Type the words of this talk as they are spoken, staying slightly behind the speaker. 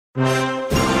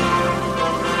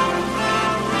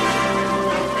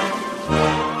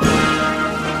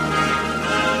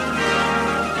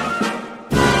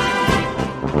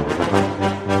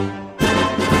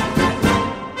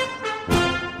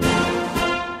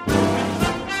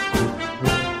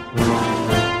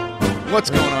What's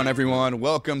going on, everyone?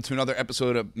 Welcome to another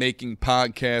episode of Making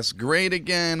Podcasts Great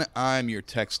Again. I'm your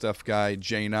tech stuff guy,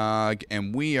 Jay Nog,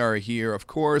 and we are here, of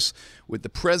course, with the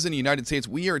President of the United States.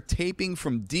 We are taping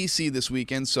from D.C. this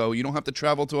weekend, so you don't have to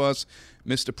travel to us.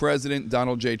 Mr. President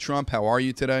Donald J. Trump, how are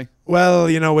you today? Well,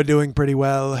 you know, we're doing pretty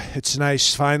well. It's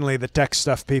nice, finally, the tech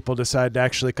stuff people decide to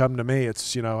actually come to me.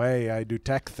 It's, you know, hey, I do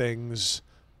tech things.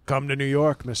 Come to New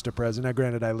York, Mr. President. Now,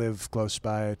 granted, I live close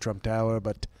by Trump Tower,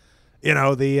 but... You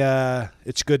know,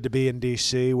 it's good to be in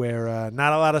D.C. where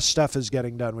not a lot of stuff is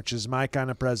getting done, which is my kind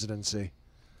of presidency.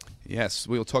 Yes,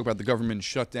 we'll talk about the government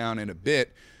shutdown in a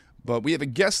bit, but we have a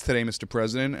guest today, Mr.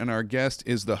 President, and our guest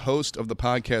is the host of the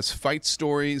podcast Fight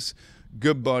Stories,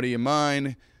 good buddy of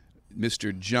mine,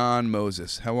 Mr. John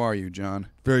Moses. How are you, John?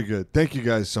 Very good. Thank you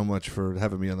guys so much for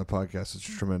having me on the podcast. It's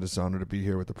a tremendous honor to be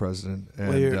here with the president. And,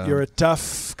 well, you're a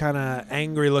tough, kind of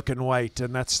angry-looking white,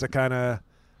 and that's the kind of...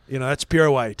 You know, that's pure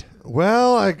white.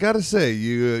 Well, I got to say,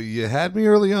 you had me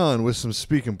early on with some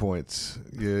speaking points.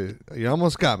 You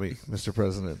almost got me, Mr.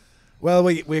 President. Well,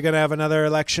 we're going to have another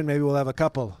election. Maybe we'll have a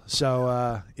couple.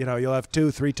 So, you know, you'll have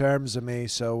 2-3 terms of me,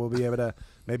 so we'll be able to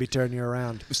maybe turn you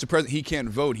around. Mr. President, he can't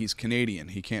vote. He's Canadian.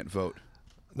 He can't vote.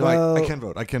 No, well, I can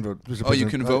vote. I can vote. Mr. Oh, you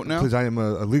President. can vote now? Please, I am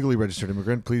a legally registered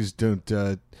immigrant. Please don't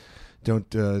do anything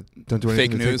to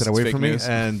take news. that away It's from fake me. news.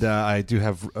 And I do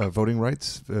have voting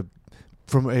rights.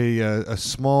 From a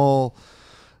small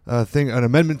thing, an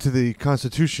amendment to the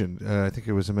Constitution, I think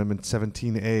it was Amendment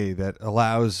 17A, that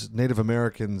allows Native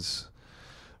Americans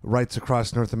rights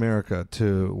across North America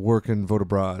to work and vote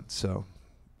abroad. So,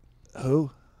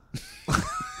 who?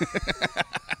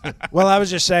 Well, I was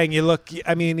just saying, you look,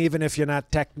 I mean, even if you're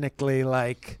not technically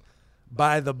like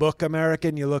by the book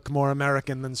American, you look more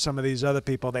American than some of these other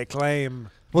people they claim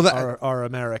are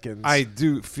Americans. I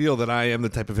do feel that I am the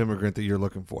type of immigrant that you're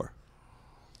looking for.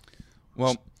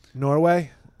 Well,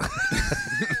 Norway?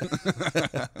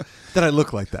 That I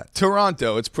look like that.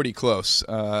 Toronto, it's pretty close.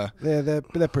 They're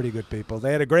pretty good people.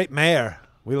 They had a great mayor.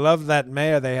 We loved that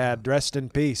mayor they had, dressed in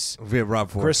peace. We have Rob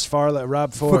Ford.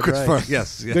 Rob Ford, Chris right. Ford,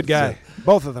 yes. Good guy.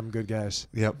 Both of them good guys.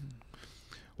 Yep.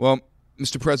 Well,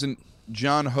 Mr. President,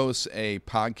 John hosts a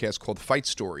podcast called Fight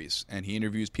Stories, and he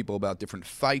interviews people about different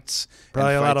fights.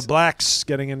 Probably and a lot fights. of blacks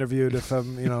getting interviewed. If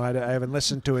I'm, you know, I haven't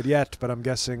listened to it yet, but I'm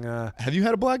guessing. Have you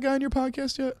had a black guy on your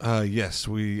podcast yet? Yes,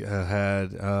 we had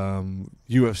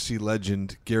UFC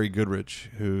legend Gary Goodrich,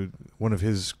 who one of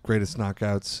his greatest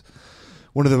knockouts,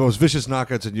 one of the most vicious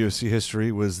knockouts in UFC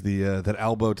history, was the that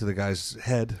elbow to the guy's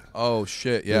head. Oh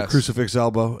shit! The Yes, crucifix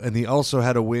elbow, and he also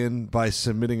had a win by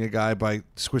submitting a guy by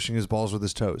squishing his balls with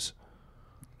his toes.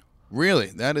 really,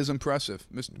 that is impressive,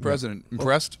 Mr. President.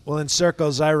 Impressed? Well, in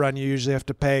circles I run, you usually have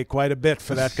to pay quite a bit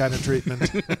for that kind of treatment.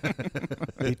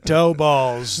 The toe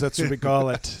balls, that's what we call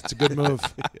it. It's a good move.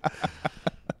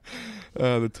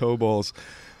 The toe balls.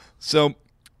 So,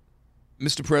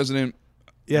 Mr. President,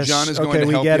 Yes. John is okay, going to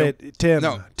we help get you. it. Tim.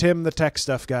 No. Tim, the tech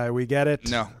stuff guy. We get it.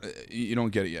 No, you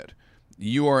don't get it yet.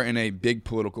 You are in a big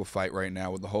political fight right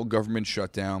now with the whole government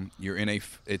shutdown. You're in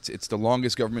it's the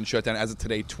longest government shutdown as of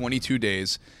today, 22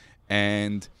 days,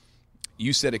 and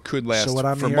you said it could last So what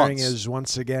I'm for hearing months. is,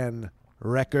 once again,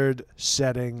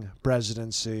 record-setting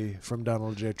presidency from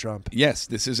Donald J. Trump. Yes,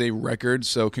 this is a record,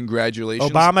 so congratulations.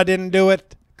 Obama didn't do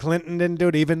it. Clinton didn't do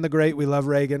it. Even the great, we love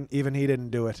Reagan, even he didn't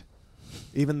do it.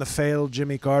 Even the failed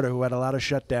Jimmy Carter, who had a lot of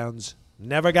shutdowns,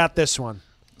 never got this one.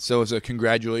 So is a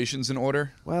congratulations in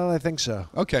order? Well, I think so.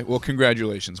 Okay, well,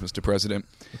 congratulations, Mr. President.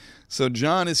 So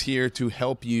John is here to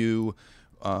help you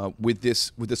with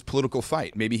this political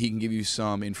fight. Maybe he can give you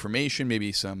some information,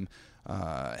 maybe some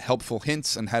helpful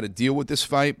hints on how to deal with this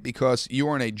fight, because you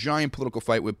are in a giant political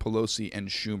fight with Pelosi and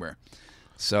Schumer.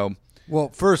 So, Well,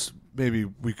 first, maybe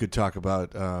we could talk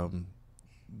about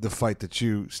the fight that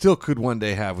you still could one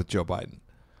day have with Joe Biden.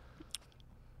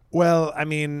 Well, I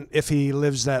mean, if he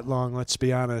lives that long, let's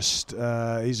be honest,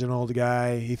 he's an old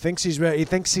guy. He thinks he's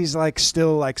like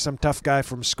still like some tough guy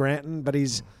from Scranton, but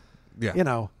he's, Yeah. you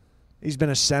know, he's been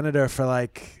a senator for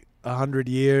like 100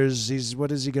 years.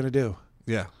 What is he going to do?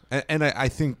 Yeah. And I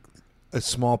think a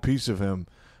small piece of him,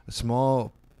 a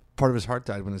small part of his heart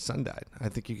died when his son died. I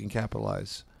think you can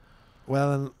capitalize.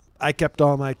 Well, and I kept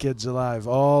all my kids alive,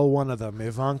 all one of them.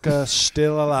 Ivanka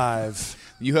still alive.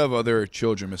 you have other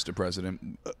children, Mr.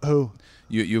 President. Who?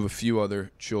 You have a few other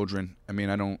children. I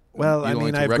mean, I don't. Well, you I don't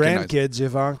mean, like I to have recognize- grandkids.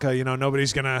 Ivanka, you know,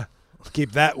 nobody's going to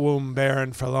keep that womb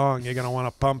barren for long. You're going to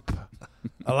want to pump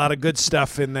a lot of good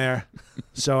stuff in there.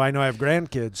 So I know I have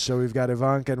grandkids. So we've got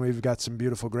Ivanka and we've got some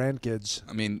beautiful grandkids.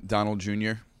 I mean, Donald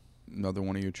Jr., another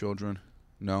one of your children.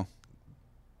 No.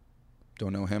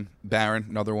 Don't know him. Barron,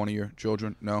 another one of your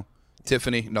children. No.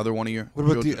 Tiffany, another one of your. What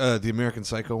about the American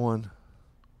Psycho one?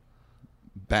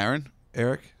 Barron?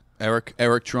 Eric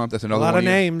Trump. That's A another lot one of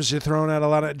your- names. You're throwing out a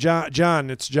lot of John.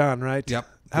 It's John, right? Yep.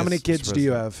 How Yes, many Mr. kids do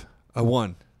you President. have?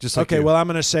 One. Just like Okay, you. well, I'm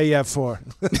going to say you have 4.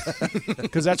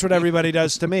 Because that's what everybody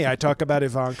does to me. I talk about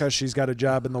Ivanka. She's got a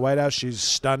job in the White House. She's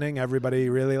stunning. Everybody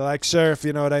really likes her, if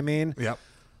you know what I mean. Yep.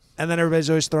 And then everybody's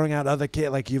always throwing out other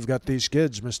kids. Like, you've got these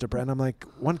kids, Mr. President. I'm like,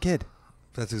 1 kid.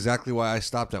 That's exactly why I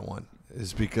stopped at 1.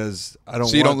 Is because I don't.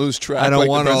 So you want, don't lose track I don't like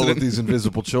the want all of president? these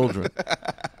invisible children.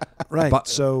 Right. But-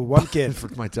 So 1 kid. for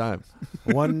my time.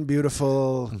 1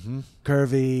 beautiful, Mm-hmm.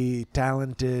 curvy,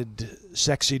 talented,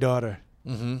 sexy daughter,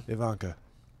 Mm-hmm. Ivanka.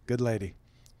 Good lady.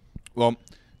 Well,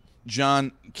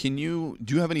 John, do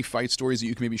you have any fight stories that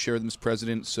you can maybe share with Mr.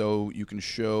 President so you can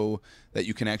show that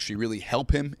you can actually really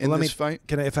help him in this fight?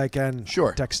 If I can,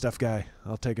 Sure. tech stuff guy.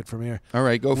 I'll take it from here. All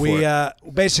right, go for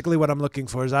it. Basically what I'm looking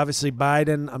for is obviously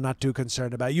Biden. I'm not too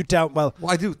concerned about. Well,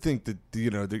 I do think that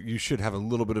that you should have a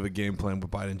little bit of a game plan with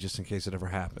Biden just in case it ever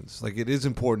happens. Like, it is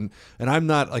important, and I'm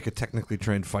not like a technically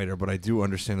trained fighter, but I do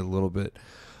understand a little bit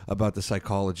about the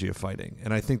psychology of fighting.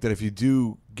 And I think that if you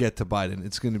do get to Biden,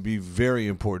 it's going to be very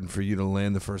important for you to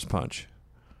land the first punch.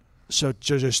 So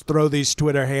just throw these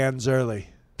Twitter hands early.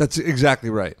 That's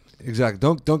exactly right. Exactly.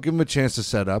 Don't give him a chance to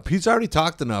set up. He's already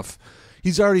talked enough.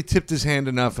 He's already tipped his hand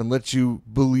enough and let you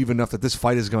believe enough that this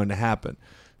fight is going to happen.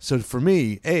 So for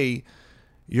me,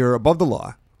 you're above the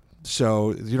law.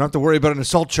 So you don't have to worry about an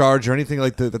assault charge or anything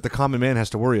like that the common man has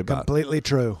to worry about. Completely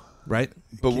true. Right?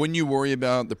 But wouldn't you worry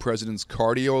about the president's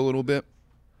cardio a little bit?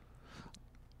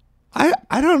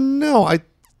 I don't know. I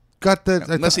got that.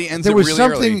 Unless he ends there it was really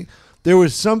something. early. There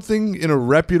was something in a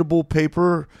reputable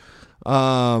paper,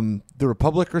 The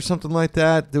Republic or something like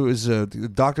that. There was the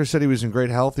doctor said he was in great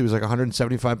health. He was like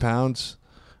 175 pounds.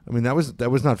 I mean, that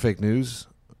was not fake news.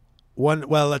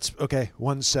 178.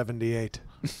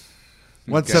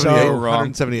 178, So,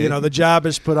 178. The job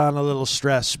is put on a little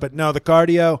stress, but no, the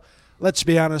cardio. Let's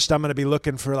be honest. I'm going to be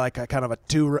looking for like a kind of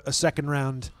a second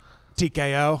round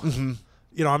TKO. Mm-hmm.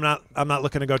 I'm not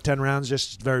looking to go 10 rounds.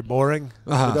 Just very boring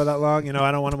Uh-huh. to go that long.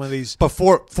 I don't want one of these. But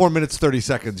 4 minutes 30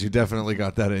 seconds, you definitely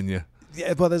got that in you.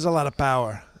 Yeah, well, there's a lot of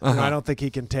power. Uh-huh. I don't think he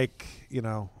can take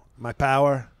my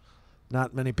power.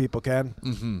 Not many people can.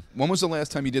 Mm-hmm. When was the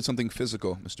last time you did something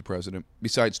physical, Mr. President,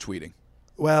 besides tweeting?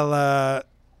 Well,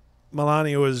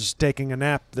 Melania was taking a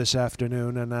nap this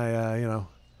afternoon, and I,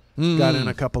 got in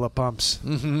a couple of pumps.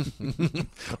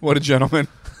 What a gentleman.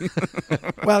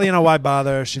 Well, why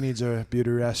bother? She needs her beauty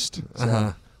rest. So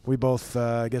Uh-huh. we both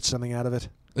get something out of it.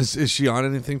 Is she on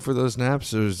anything for those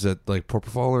naps, or is that like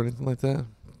propofol or anything like that?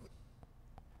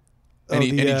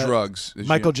 Any drugs? Is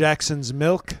Michael she- Jackson's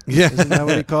milk? Yeah. Isn't that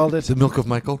what he called it? The milk of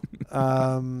Michael.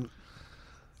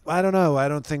 I don't know. I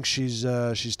don't think she's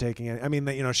taking it. I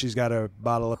mean, she's got a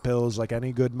bottle of pills like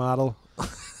any good model,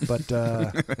 but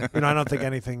I don't think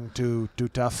anything too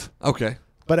tough. Okay.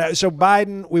 But so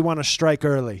Biden, we want to strike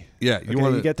early. Yeah, You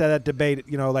want to get to that debate.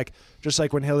 Just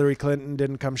like when Hillary Clinton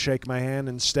didn't come shake my hand.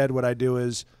 Instead, what I do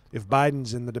is, if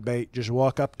Biden's in the debate, just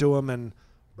walk up to him and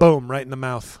boom, right in the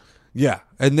mouth. Yeah,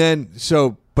 and then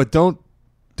but don't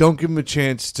give him a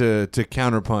chance to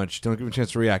counterpunch. Don't give him a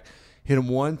chance to react. Hit him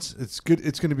once. It's good.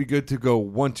 It's going to be good to go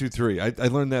 1, 2, 3. I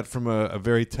learned that from a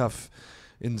very tough,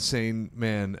 insane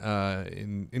man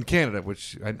in Canada,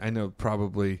 which I know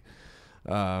probably.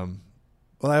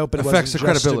 Well, I hope it affects wasn't the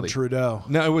Justin credibility. Trudeau.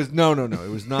 No, it was no. It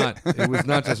was not. It was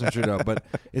not Justin Trudeau. But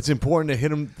it's important to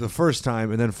hit him the first time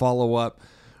and then follow up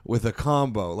with a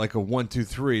combo, like a 1, 2,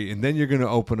 3, and then you're going to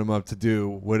open him up to do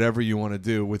whatever you want to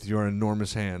do with your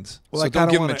enormous hands. Well, so I don't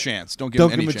kinda give him wanna- a chance. Don't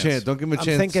give him any chance. Don't give him a I'm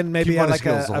chance. thinking maybe Keep him on his I've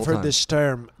heels the whole heard time. this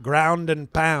term, ground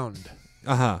and pound.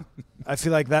 Uh-huh. I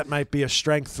feel like that might be a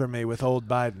strength for me with old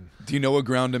Biden. Do you know what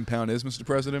ground and pound is, Mr.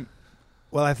 President?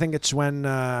 Well, I think it's when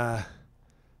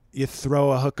you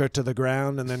throw a hooker to the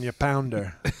ground and then you pound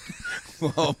her.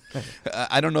 Well,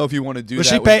 I don't know if you want to do Well,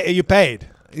 that. you paid.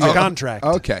 It's a Oh, contract.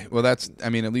 Okay. Well, at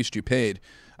least you paid.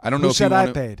 I don't know Who if you said I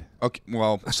want to. paid? Okay.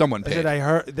 Well, someone I paid. said I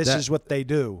heard this That- is what they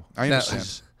do. I understand. This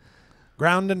is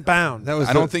ground and pound. That was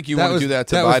I don't think you wanna do that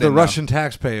to That was Biden, the though. Russian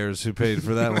taxpayers who paid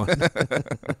for that one.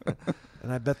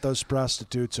 And I bet those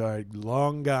prostitutes are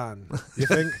long gone.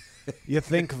 You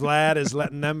think Vlad is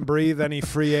letting them breathe any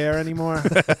free air anymore?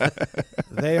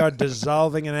 They are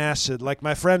dissolving in acid. Like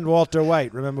my friend Walter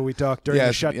White. Remember we talked during the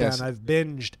Yes, shutdown? yes. I've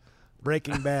binged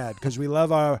Breaking Bad because we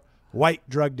love our white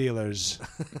drug dealers.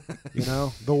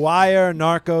 The Wire,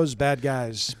 Narcos, bad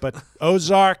guys. But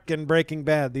Ozark and Breaking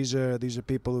Bad, these are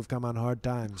people who've come on hard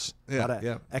times. Yeah, A lot of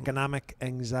yeah. economic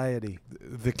anxiety,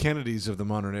 The Kennedys of the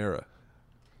modern era.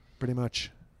 pretty much.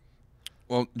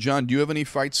 Well, John, do you have any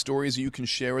fight stories that you can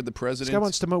share with the This president? guy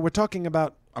wants to move. We're talking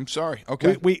about. I'm sorry.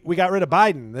 Okay. We got rid of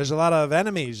Biden. There's a lot of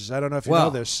enemies. I don't know if you know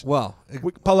this.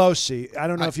 Pelosi. I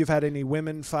don't know if you've had any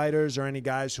women fighters or any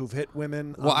guys who've hit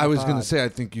women. Well, on I the was going to pod. say I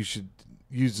think you should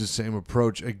use the same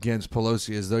approach against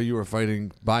Pelosi as though you were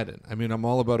fighting Biden. I mean, I'm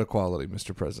all about equality,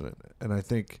 Mr. President, and I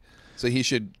think So he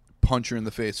should punch her in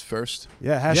the face first.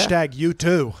 Yeah. Hashtag you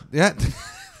too. yeah.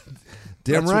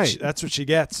 Damn That's right. That's what she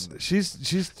gets.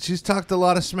 She's talked a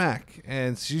lot of smack,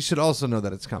 and she should also know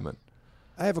that it's coming.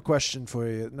 I have a question for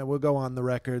you. Now we'll go on the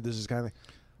record. This is kind of,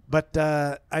 but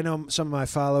I know some of my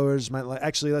followers might like.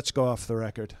 Actually, let's go off the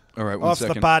record. All right, one Off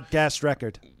second. the podcast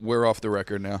record. We're off the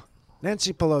record now.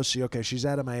 Nancy Pelosi. Okay, she's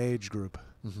out of my age group,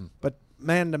 but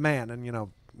man to man, and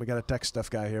we got a tech stuff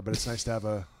guy here, but it's nice to have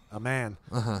a man.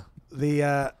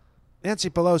 The Nancy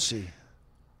Pelosi.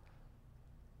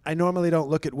 I normally don't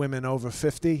look at women over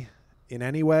 50 in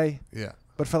any way, Yeah,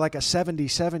 but for like a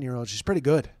 77-year-old, she's pretty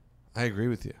good. I agree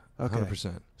with you. Okay.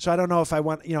 100%. So I don't know if I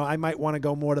want, I might want to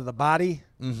go more to the body.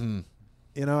 Mm-hmm.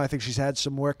 I think she's had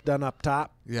some work done up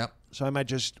top. Yep. So I might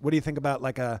just, what do you think about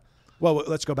well,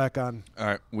 let's go back on. All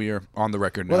right, we are on the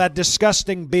record now. Well, that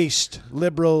disgusting beast,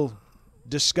 liberal,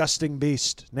 disgusting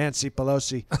beast, Nancy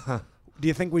Pelosi. Do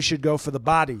you think we should go for the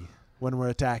body when we're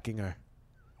attacking her?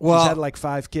 Well, She's had like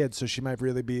 5 kids, so she might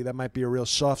really be, that might be a real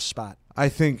soft spot. I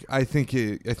think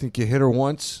you hit her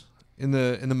once in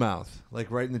the mouth, like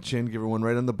right in the chin. Give her one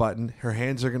right on the button. Her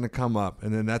hands are going to come up,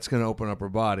 and then that's going to open up her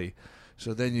body.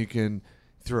 So then you can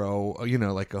throw,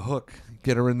 like a hook.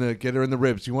 Get her in the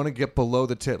ribs. You want to get below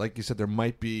the tit, like you said.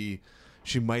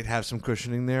 She might have some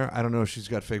cushioning there. I don't know if she's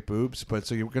got fake boobs, but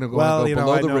so you're going to go below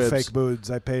I the know ribs. fake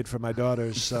boobs. I paid for my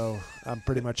daughters, so I'm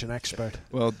pretty much an expert.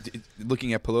 Well,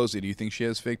 looking at Pelosi, do you think she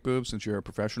has fake boobs since you're a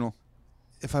professional?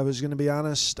 If I was going to be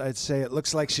honest, I'd say it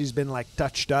looks like she's been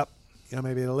touched up.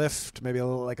 Maybe a lift, maybe a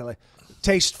little like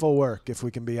tasteful work. If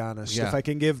we can be honest, Yeah. if I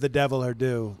can give the devil her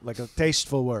due, like a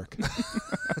tasteful work.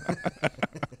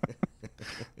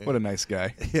 What a nice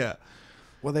guy. Yeah.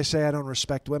 Well, they say I don't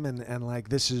respect women, and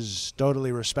this is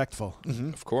totally respectful.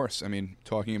 Of course. I mean,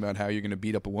 talking about how you're going to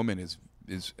beat up a woman is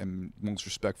the most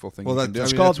respectful thing Well, you can do. I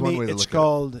It's mean, called that's one way to it's look at it.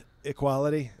 called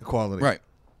equality. Equality. Right.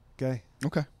 Okay,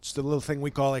 Okay. it's the little thing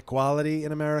we call equality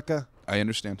in America. I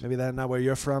understand. Maybe that's not where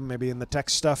you're from. Maybe in the tech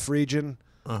stuff region,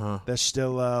 they're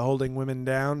still holding women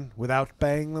down without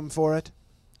paying them for it.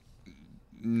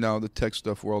 No, the tech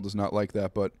stuff world is not like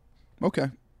that, but okay.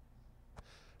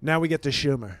 Now we get to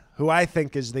Schumer, who I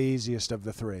think is the easiest of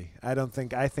the three. I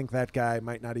think that guy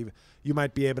might not even. You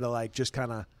might be able to just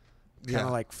kind of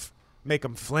make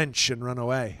him flinch and run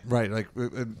away. Right, like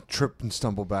trip and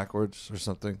stumble backwards or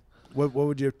something. What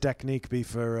would your technique be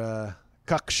for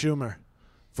Cuck Schumer?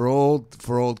 For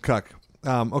old Cuck.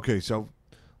 Okay, so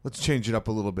let's change it up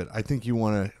a little bit. I think you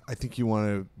want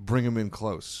to bring him in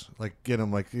close, like get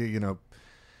him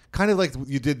kind of like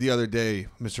you did the other day,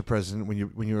 Mr. President, when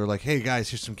you were like, "Hey guys,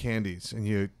 here's some candies," and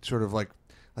you sort of like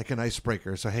an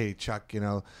icebreaker. So hey, Chuck,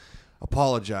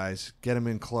 apologize, get him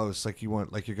in close, like you're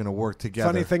going to work together.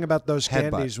 Funny thing about those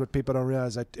Headbutt. candies, what people don't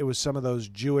realize, it was some of those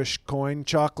Jewish coin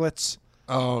chocolates.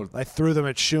 Oh, I threw them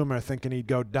at Schumer, thinking he'd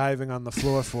go diving on the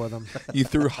floor for them. You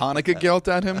threw Hanukkah gelt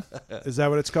at him? Is that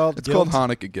what it's called? It's Guilt? called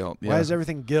Hanukkah gelt. Yeah. Why is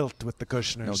everything guilt with the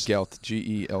Kushners? No, gelt.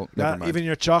 G-E-L. Never mind. Even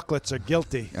your chocolates are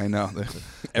guilty. I know.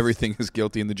 Everything is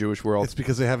guilty in the Jewish world. it's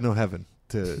because they have no heaven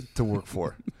to work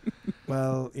for.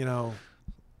 Well,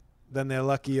 then they're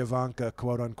lucky Ivanka,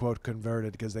 quote unquote,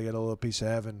 converted because they get a little piece of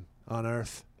heaven on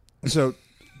earth. So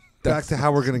back to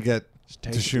how we're going to get It's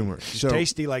to tasty. Schumer. It's So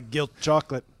tasty like guilt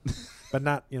chocolate, but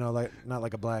not not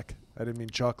like a black. I didn't mean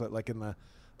chocolate like in the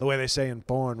way they say in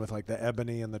porn with the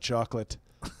ebony and the chocolate.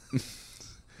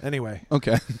 Anyway,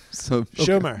 Okay. So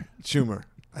Schumer.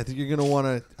 I think you're going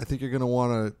to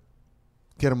want to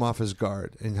get him off his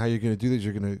guard. And how you're going to do this,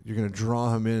 you're going to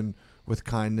draw him in with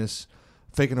kindness,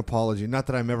 fake an apology. Not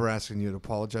that I'm ever asking you to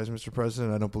apologize, Mr.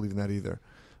 President. I don't believe in that either.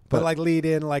 But lead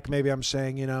in, maybe I'm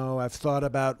saying, I've thought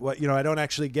about what, I don't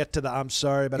actually get to the I'm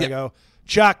sorry, but I go,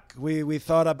 Chuck, I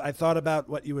thought about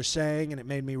what you were saying, and it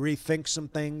made me rethink some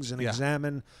things and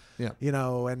examine,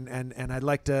 and I'd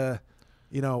like to,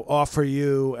 offer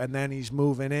you, and then he's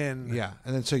moving in. Yeah,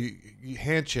 and then so you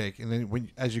handshake, and then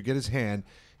as you get his hand,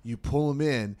 you pull him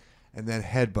in, and then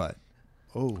headbutt.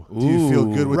 Oh, Do you feel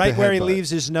good with right the where he headbutt? leaves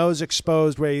his nose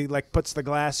exposed, where he puts the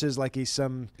glasses like he's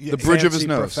some The bridge of his fancy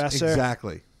nose. professor.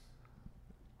 Exactly.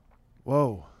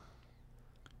 Whoa.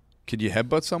 could you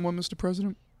headbutt someone, Mr.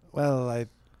 President? Well,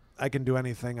 I can do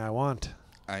anything I want.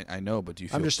 I know, but do you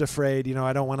feel... I'm just afraid,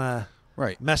 I don't want to.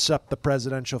 Right. mess up the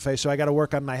presidential face. So I got to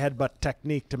work on my headbutt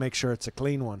technique to make sure it's a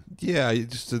clean one. Yeah,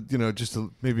 just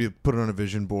to maybe put it on a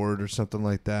vision board or something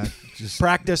like that. Just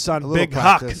Practice a on little Big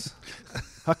practice.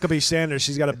 Huck. Huckabee Sanders.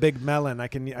 She's got a big melon. I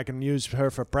can use her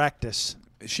for practice.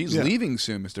 She's leaving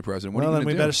soon, Mr. President. What Well, are you then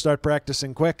we going to do? better start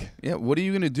practicing quick. Yeah, what are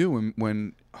you going to do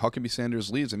when Huckabee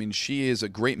Sanders leaves? I mean, she is a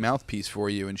great mouthpiece for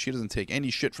you, and she doesn't take any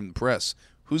shit from the press.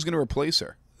 Who's going to replace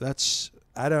her?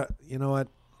 You know what?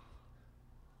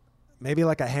 Maybe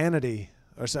like a Hannity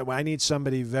or something. I need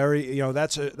somebody very,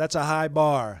 that's a high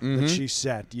bar that she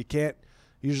set. You can't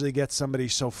usually get somebody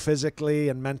so physically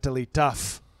and mentally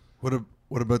tough. What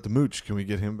about the Mooch? Can we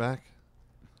get him back?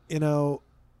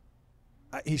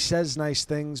 He says nice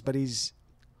things, but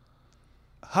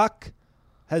Huck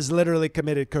has literally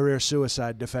committed career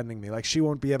suicide defending me. Like, she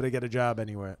won't be able to get a job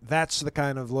anywhere. That's the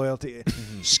kind of loyalty.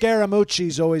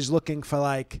 Scaramucci's always looking for,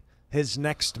 like, his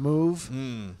next move.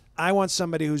 I want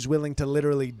somebody who's willing to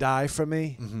literally die for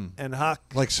me. And Huck...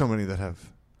 Like so many that have.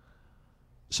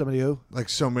 Somebody who? Like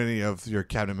so many of your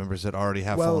cabinet members that already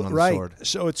have Well, fallen on right. the sword.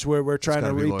 So it's where we're trying to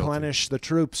gotta be loyalty. replenish the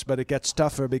troops, but it gets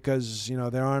tougher because,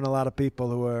 there aren't a lot of people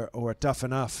who are tough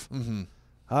enough.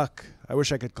 Huck, I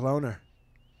wish I could clone her.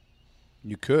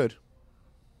 You could.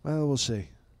 Well, we'll see.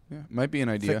 Yeah, might be an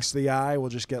idea. Fix the eye. We'll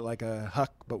just get like a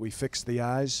Huck, but we fix the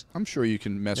eyes. I'm sure you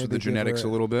can mess with Maybe the genetics give her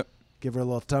a little bit. Give her a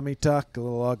little tummy tuck, a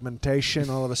little augmentation.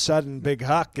 All of a sudden, Big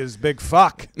Huck is Big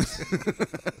Fuck.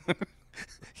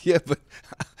 Yeah, but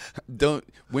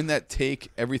wouldn't that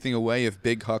take everything away if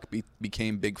Big Huck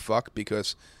became Big Fuck?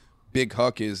 Because Big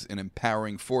Huck is an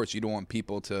empowering force. You don't want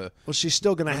people to... Well, she's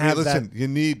still going to have listen, that.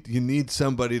 you need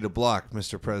somebody to block,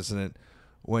 Mr. President,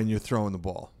 when you're throwing the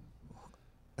ball.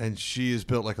 And she is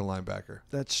built like a linebacker.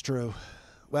 That's true.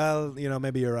 Well,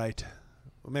 maybe you're right.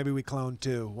 Well, maybe we clone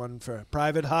two. One for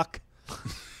Private Huck,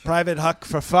 Private Huck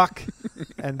for fuck,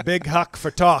 and Big Huck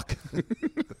for talk.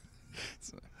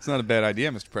 It's not a bad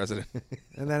idea, Mr. President.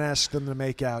 And then ask them to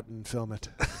make out and film it.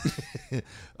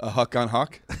 A Huck on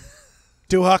Huck?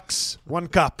 2 Hucks, 1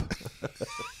 cup.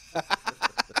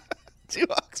 2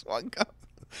 Hucks, 1 cup.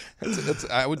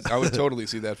 I would totally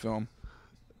see that film.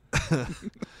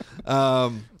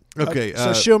 Okay.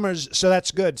 So Schumer's. So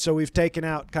that's good. So we've taken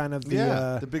out kind of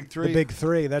the big three. The big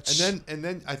three. That's and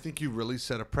then I think you really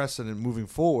set a precedent moving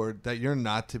forward that you're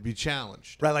not to be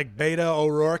challenged. right. Like Beto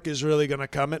O'Rourke is really going to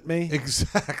come at me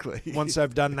Exactly. once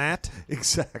I've done that.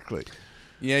 Exactly.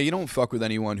 Yeah, you don't fuck with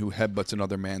anyone who headbutts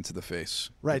another man to the face.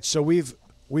 Right. So we've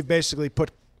basically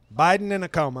put Biden in a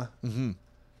coma.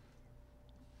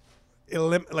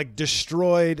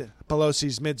 Destroyed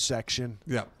Pelosi's midsection,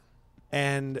 Yeah.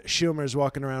 and Schumer's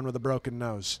walking around with a broken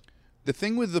nose. The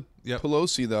thing with the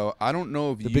Pelosi, though, I don't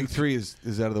know if The big three is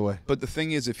out of the way. But the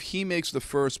thing is, if he makes the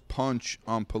first punch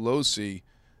on Pelosi,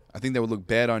 I think that would look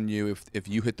bad on you if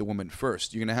you hit the woman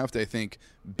first. You're going to have to, I think,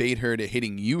 bait her to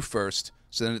hitting you first,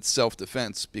 so then it's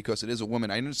self-defense because it is a woman.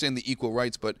 I understand the equal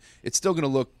rights, but it's still going to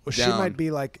look Well, down. she might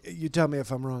be like, you tell me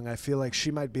if I'm wrong, I feel like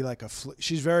she might be like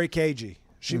she's very cagey.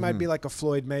 She might be like a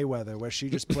Floyd Mayweather, where she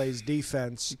just plays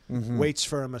defense, waits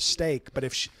for a mistake, but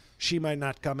if she might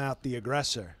not come out the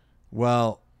aggressor.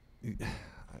 Well,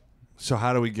 so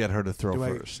how do we get her to throw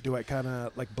first? Do I kind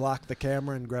of like block the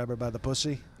camera and grab her by the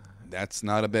pussy? That's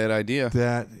not a bad idea.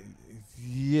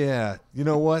 Yeah. You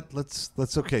know what? Let's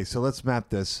okay. So let's map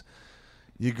this.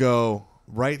 You go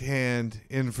right hand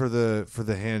in for the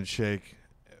handshake,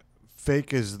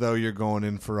 fake as though you're going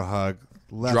in for a hug.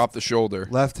 Drop the shoulder.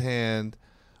 Left hand,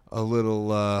 a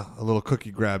little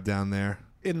cookie grab down there.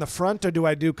 In the front, or do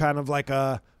I do kind of like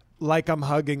I'm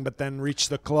hugging, but then reach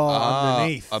the claw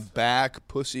underneath? A back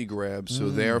pussy grab, so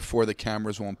therefore the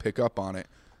cameras won't pick up on it.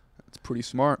 It's pretty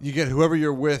smart. You get whoever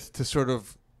you're with to sort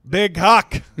of Big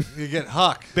Huck. You get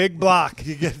Huck. Big block.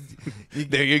 You get.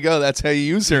 There you go. That's how you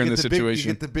use her in this situation.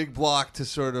 You get the big block to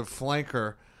sort of flank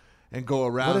her and go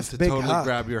around to Big totally Huck?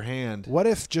 grab your hand. What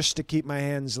if, just to keep my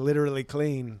hands literally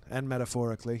clean and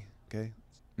metaphorically, okay,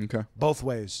 Okay. both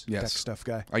ways, Yes. tech stuff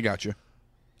guy, I got you.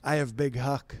 I have Big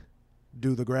Huck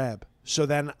do the grab. So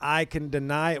then I can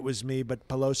deny it was me, but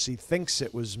Pelosi thinks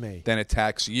it was me. Then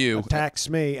attacks you. Attacks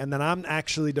me, and then I'm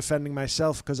actually defending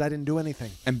myself because I didn't do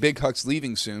anything. And Big Huck's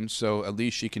leaving soon, so at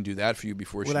least she can do that for you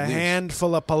before With she a leaves.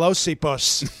 handful of Pelosi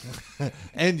puss.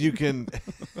 And you can.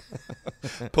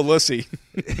 Pelosi.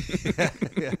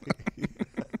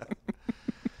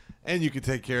 And you can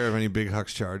take care of any Big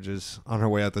Huck's charges on her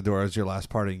way out the door as your last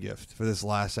parting gift for this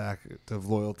last act of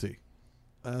loyalty.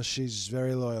 She's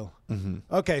very loyal.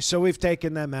 Mm-hmm. Okay, so we've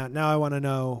taken them out. Now I want to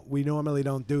know, we normally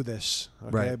don't do this,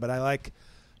 okay? Right. But I like,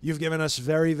 you've given us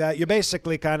you're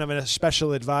basically kind of a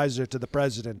special advisor to the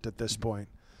president at this point.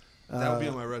 That would be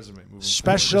on my resume.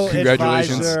 Special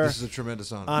Congratulations. advisor This is a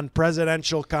tremendous honor. on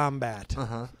presidential combat.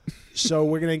 Uh-huh. So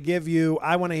we're going to give you,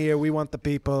 I want to hear, we want the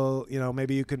people,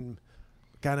 maybe you can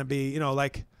kind of be,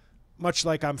 like, much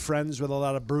like I'm friends with a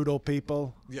lot of brutal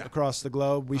people across the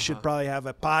globe, we should probably have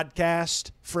a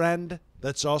podcast friend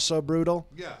that's also brutal.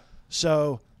 Yeah.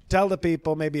 So tell the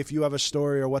people maybe if you have a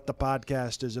story or what the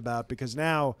podcast is about, because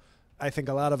now I think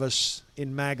a lot of us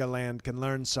in MAGA land can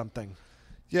learn something.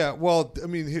 Yeah, well, I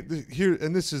mean, here,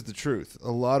 and this is the truth.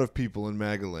 A lot of people in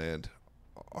MAGA land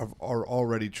are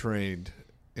already trained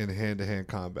in hand-to-hand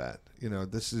combat.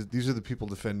 These are the people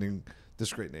defending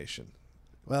this great nation.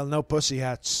 Well, no pussy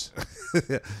hats,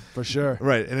 for sure.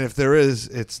 Right, and if there is,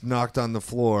 it's knocked on the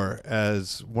floor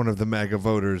as one of the MAGA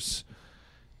voters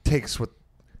takes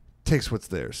what's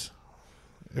theirs,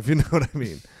 if you know what I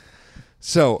mean.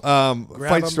 So, Grab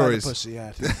fight 'em stories. by the pussy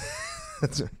hat.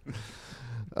 That's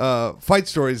right. Fight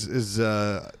Stories is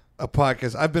a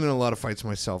podcast. I've been in a lot of fights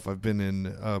myself. I've been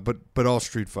in, but all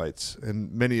street fights,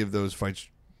 and many of those fights,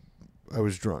 I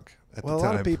was drunk at Well, the a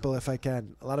time. lot of people, if I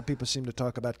can, a lot of people seem to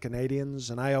talk about Canadians,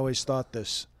 and I always thought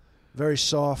this. Very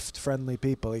soft, friendly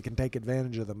people. You can take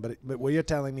advantage of them. But what you're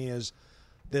telling me is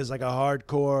there's like a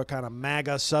hardcore kind of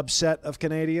MAGA subset of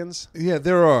Canadians? Yeah,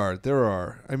 there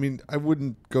are. I mean, I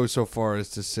wouldn't go so far as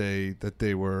to say that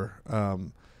they were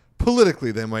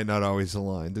politically. They might not always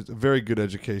align. There's a very good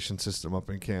education system up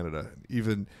in Canada.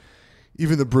 Even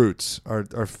the brutes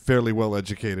are fairly well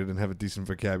educated and have a decent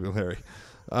vocabulary.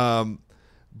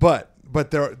 But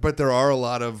there are a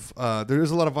lot of there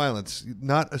is a lot of violence.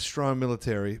 Not a strong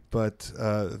military, but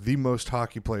the most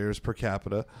hockey players per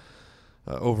capita.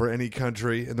 Over any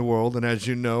country in the world. And as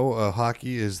you know,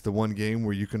 hockey is the one game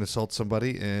where you can assault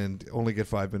somebody and only get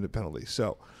 5-minute penalty.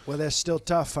 So, Well, they're still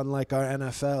tough, unlike our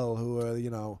NFL, who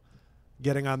are,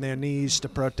 getting on their knees to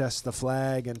protest the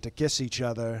flag and to kiss each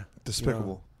other.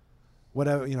 despicable.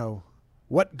 Whatever,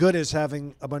 what good is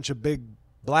having a bunch of big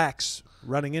blacks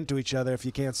running into each other if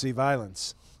you can't see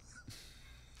violence?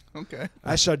 Okay.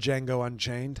 I saw Django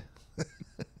Unchained.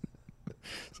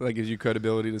 So that gives you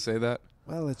credibility to say that?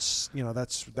 Well, it's,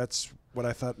 that's what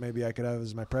I thought maybe I could have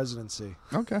as my presidency.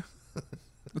 Okay.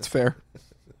 That's fair.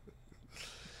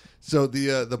 So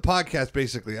the podcast,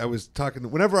 basically, I was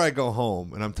talking, whenever I go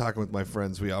home and I'm talking with my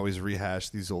friends, we always rehash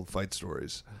these old fight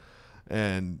stories.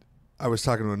 And I was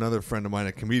talking to another friend of mine,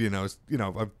 a comedian. I've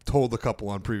told a couple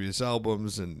on previous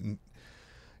albums, and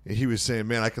he was saying,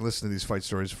 man, I can listen to these fight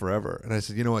stories forever. And I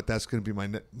said, you know what, that's going to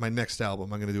be my next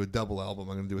album. I'm going to do a double album.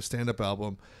 I'm going to do a stand-up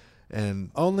album.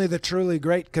 And Only the truly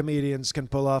great comedians can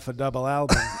pull off a double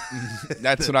album.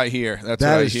 That's what I hear. That's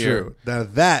that what I is hear. true. Now,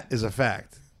 that is a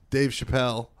fact. Dave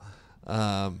Chappelle,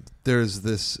 there's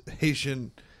this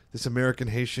American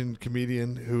Haitian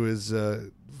comedian who is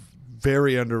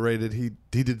very underrated. He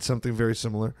did something very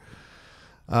similar.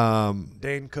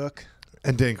 Dane Cook.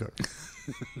 And Dane Cook.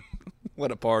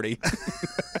 What a party.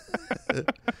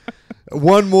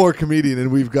 One more comedian,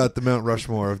 and we've got the Mount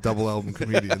Rushmore of double album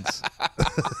comedians.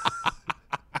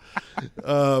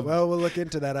 Well, we'll look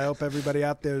into that. I hope everybody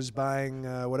out there is buying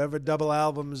whatever double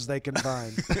albums they can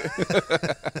find.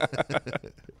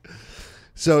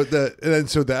 So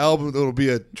the album, it'll be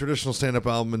a traditional stand-up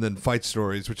album, and then Fight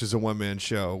Stories, which is a one-man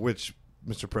show, which,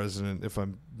 Mr. President, if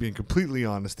I'm being completely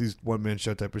honest, these one-man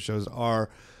show type of shows are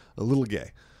a little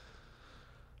gay.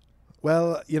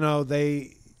 Well,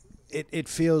 it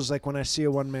feels like when I see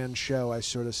a one-man show, I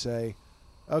sort of say,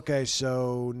 okay,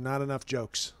 so not enough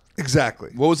jokes.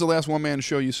 Exactly. What was the last one-man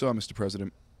show you saw, Mr.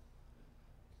 President?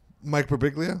 Mike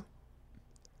Birbiglia?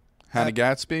 Hannah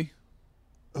Gatsby?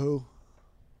 Who?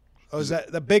 Oh, is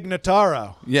that the Big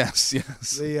Notaro? Yes.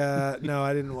 No,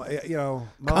 I didn't. Comedy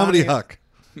Melania- Huck.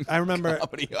 I remember.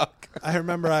 Comedy Huck. I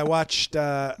remember. I watched.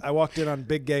 I walked in on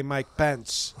Big Gay Mike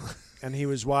Pence, and he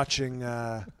was watching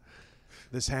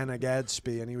this Hannah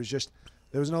Gadsby, and he was just.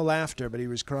 There was no laughter, but he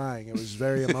was crying. It was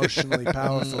very emotionally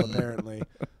powerful. Apparently,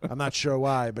 I'm not sure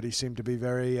why, but he seemed to be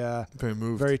very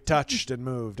moved. very touched and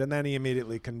moved. And then he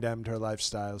immediately condemned her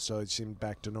lifestyle, so it seemed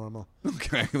back to normal.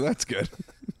 Okay, that's good.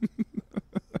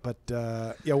 But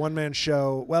one man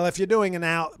show. Well, if you're doing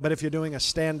if you're doing a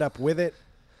stand up with it,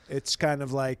 it's kind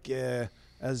of like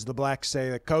as the blacks say,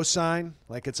 a cosign.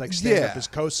 Like it's like stand up is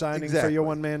co-signing for your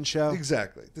one man show.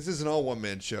 Exactly. This isn't all one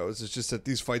man shows. It's just that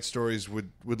these fight stories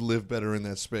would live better in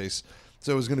that space.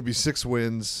 So it was going to be 6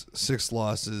 wins, 6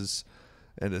 losses,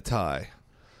 and a tie.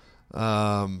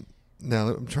 Now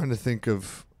I'm trying to think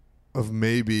of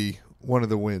maybe one of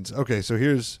the wins. Okay, so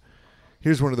here's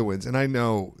one of the wins, and I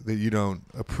know that you don't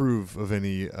approve of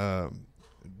any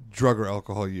drug or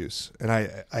alcohol use, and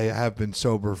I have been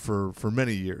sober for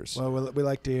many years. Well, we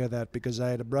like to hear that because I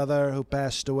had a brother who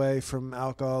passed away from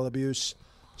alcohol abuse.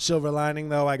 Silver lining,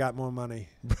 though, I got more money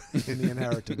in the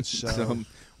inheritance. So,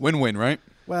 win-win, right?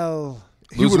 well,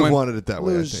 He Lose, would have win? wanted it that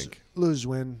way, I lose, think. lose,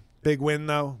 win. Big win,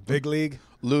 though. Big league.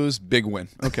 Lose, big win.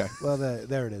 Okay, Well,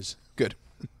 there it is. good.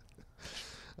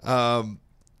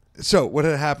 So what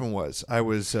had happened was I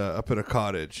was up at a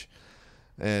cottage,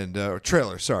 and or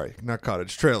trailer, sorry, not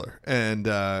cottage, trailer, and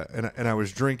I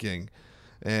was drinking,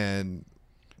 and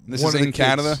This one is of the in kids-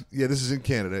 Canada? Yeah, this is in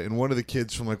Canada, and one of the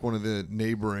kids from like one of the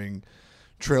neighboring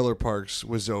trailer parks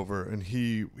was over, and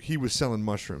he was selling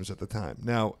mushrooms at the time.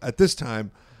 Now at this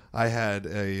time, I had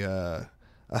a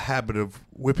habit of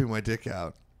whipping my dick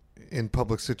out in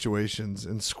public situations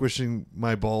and squishing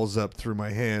my balls up through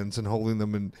my hands and holding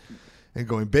them and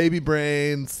going, baby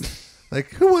brains, like,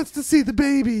 who wants to see the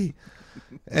baby?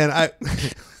 And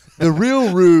the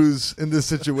real ruse in this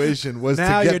situation was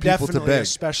Now to you're get people to definitely a beg.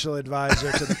 special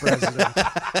advisor to the president.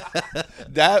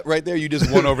 That right there, you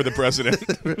just won over the president.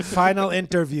 Final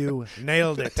interview,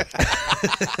 nailed it.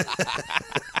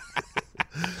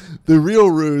 The real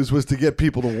ruse was to get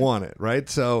people to want it, right?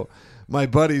 So my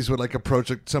buddies would like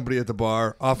approach somebody at the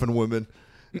bar, often women.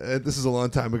 This is a long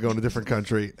time ago in a different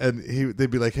country, and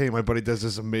they'd be like, "Hey, my buddy does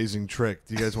this amazing trick.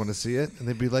 Do you guys want to see it?" And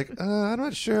they'd be like, "I'm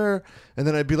not sure." And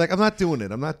then I'd be like, "I'm not doing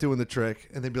it. I'm not doing the trick."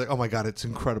 And they'd be like, "Oh my god, it's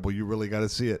incredible. You really got to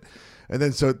see it." And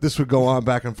then so this would go on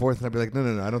back and forth, and I'd be like,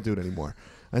 "No, I don't do it anymore."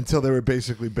 Until they were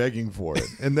basically begging for it,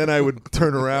 and then I would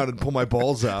turn around and pull my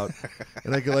balls out,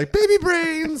 and I'd go like, "Baby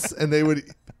brains," and they would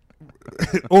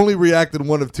only react in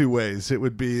one of two ways. It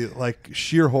would be like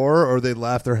sheer horror, or they'd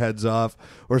laugh their heads off,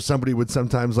 or somebody would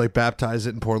sometimes like baptize it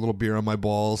and pour a little beer on my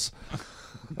balls.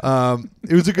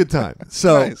 It was a good time.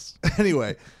 So Nice.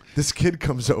 anyway, this kid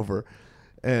comes over,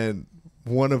 and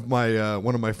one of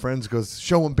my friends goes,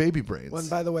 "Show him baby brains." Well, and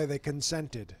by the way, they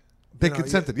consented. They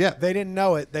consented, yeah. They didn't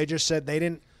know it. They just said they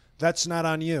didn't. That's not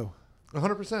on you.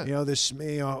 100%.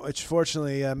 You know, it's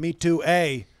fortunately Me Too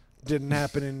A didn't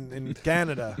happen in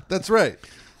Canada. That's right.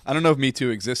 I don't know if Me Too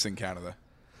exists in Canada.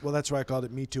 Well, that's why I called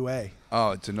it Me Too A.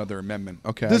 Oh, it's another amendment.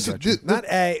 Okay, This, I got you. Not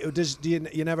A.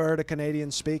 You never heard a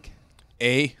Canadian speak?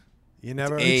 A. You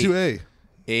never. A. Me2A.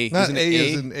 A. Not Isn't it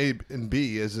A as in A and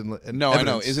B as in No, I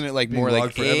know. evidence Isn't it like being more logged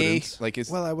like for A? evidence. Like it's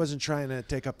Well, I wasn't trying to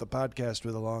take up the podcast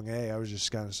with a long A. I was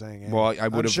just kind of saying A. Well, I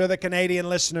I'm would've- sure the Canadian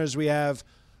listeners we have,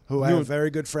 who You- have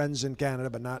very good friends in Canada,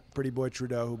 but not Pretty Boy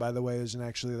Trudeau, who, by the way, isn't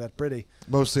actually that pretty.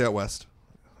 Mostly out west.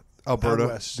 Alberta. Out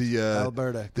west. The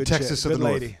Alberta. the Good Texas chick. of Good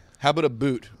the lady. north. How about a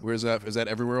boot? Where's that? Is that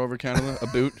everywhere over Canada? A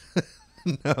boot?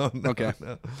 No. Okay.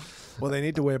 No. Well, they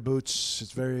need to wear boots.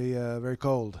 It's very, very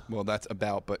cold. Well, that's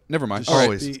about, but never mind. Just All right,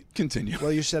 Always. continue.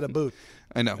 Well, you said a boot.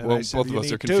 I know. And Well, I said both you of us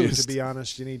need are two, confused. to be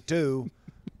honest, you need two.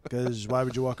 Because why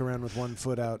would you walk around with one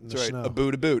foot out in the That's right. snow? A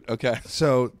boot, a boot. Okay.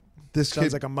 So this Sounds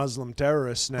kid like a Muslim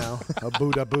terrorist now. A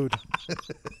boot, a boot.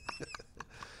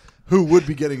 who would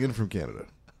be getting in from Canada.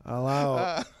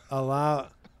 Allow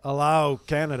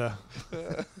Canada.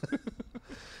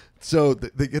 So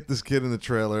they get this kid in the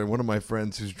trailer, and one of my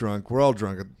friends who's drunk, we're all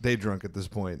drunk, day drunk at this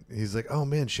point. He's like, "Oh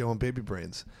man, show him baby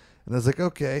brains," and I was like,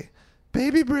 "Okay,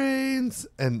 baby brains."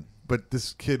 But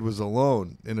this kid was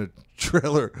alone in a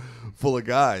trailer full of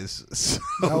guys.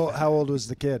 So, How old was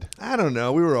the kid? I don't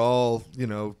know. We were all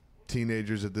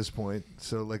teenagers at this point,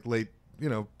 so like late,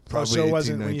 probably. So it 18,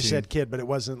 wasn't when you 19. said kid, but it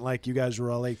wasn't like you guys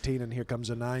were all 18 and here comes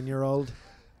a 9-year-old.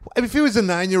 If he was a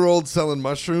 9-year-old selling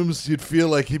mushrooms, you'd feel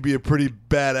like he'd be a pretty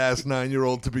badass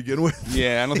 9-year-old to begin with.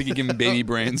 Yeah, I don't think you give him baby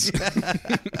brains.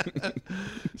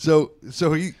 So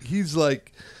he's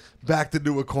like backed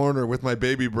into a corner with my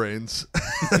baby brains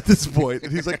at this point,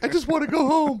 and he's like, "I just want to go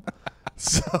home."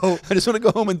 So I just want to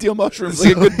go home and deal mushrooms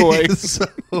like a good boy.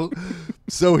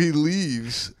 So he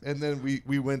leaves, and then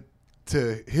we went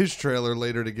to his trailer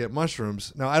later to get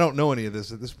mushrooms. Now I don't know any of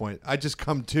this at this point. I just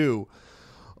come to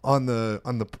on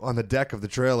the deck of the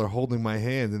trailer holding my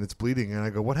hand, and it's bleeding, and I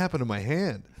go, "What happened to my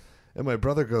hand?" And my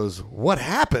brother goes, "What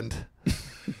happened?"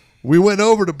 We went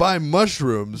over to buy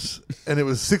mushrooms, and it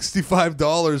was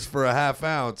 $65 for a half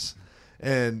ounce,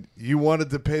 and you wanted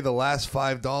to pay the last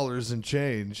 $5 in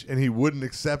change, and he wouldn't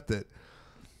accept it.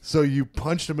 So you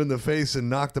punched him in the face and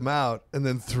knocked him out, and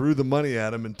then threw the money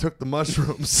at him and took the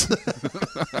mushrooms.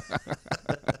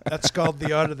 That's called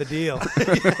the art of the deal.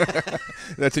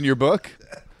 That's in your book?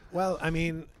 Well, I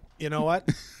mean, you know what?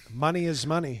 Money is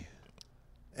money.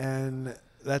 And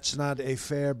that's not a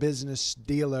fair business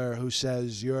dealer who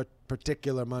says your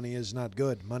particular money is not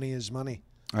good. Money is money.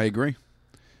 I agree.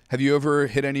 Have you ever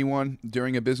hit anyone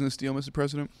during a business deal, Mr.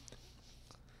 President?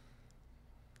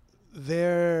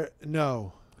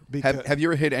 No. Have you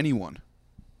ever hit anyone?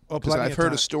 Well, Because plenty I've of heard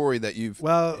time. a story that you've.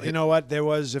 Well, you know what? There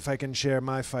was, if I can share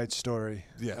my fight story.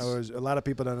 Yes. A lot of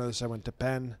people don't know this. I went to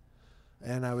Penn,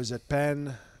 and I was at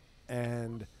Penn,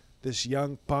 and this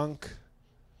young punk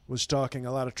was talking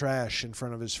a lot of trash in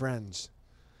front of his friends.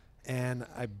 And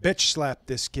I bitch slapped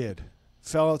this kid,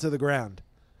 fell to the ground.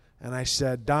 And I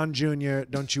said, Don Jr.,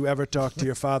 don't you ever talk to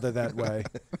your father that way.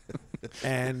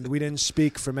 And we didn't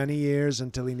speak for many years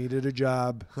until he needed a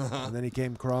job. And then he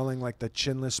came crawling like the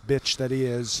chinless bitch that he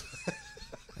is.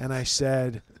 And I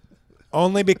said,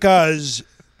 only because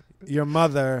your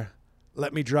mother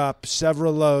let me drop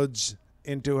several loads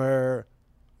into her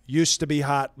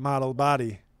used-to-be-hot model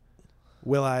body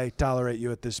will I tolerate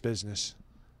you at this business.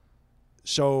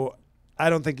 So I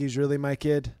don't think he's really my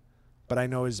kid, but I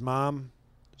know his mom.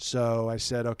 So I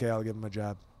said, okay, I'll give him a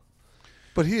job.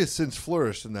 But he has since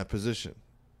flourished in that position.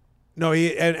 No,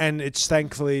 and it's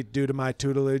thankfully due to my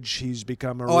tutelage. He's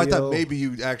become a real... I thought maybe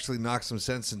you actually knocked some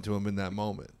sense into him in that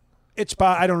moment.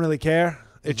 I don't really care.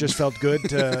 It just felt good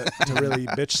to really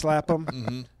bitch slap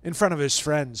him in front of his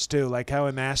friends, too. Like, how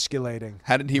emasculating.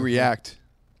 How did he react?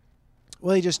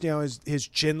 Well, he just, his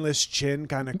chinless chin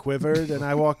kind of quivered, and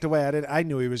I walked away. I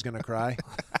knew he was going to cry.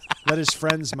 Let his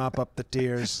friends mop up the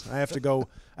tears. I have to go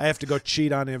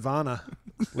cheat on Ivana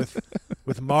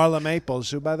with Marla Maples,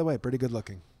 who, by the way, pretty good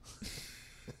looking.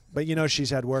 But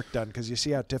she's had work done, because you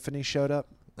see how Tiffany showed up?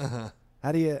 Uh-huh.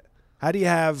 How do you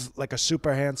have like a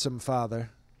super handsome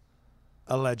father,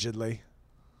 allegedly,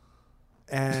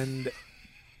 and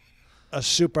a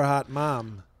super hot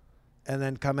mom, and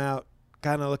then come out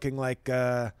kind of looking like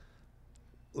a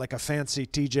fancy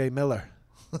T.J. Miller?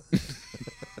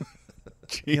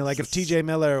 Like if T.J.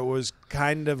 Miller was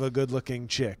kind of a good-looking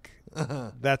chick,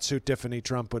 that's who Tiffany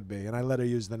Trump would be. And I let her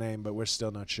use the name, but we're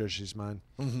still not sure she's mine.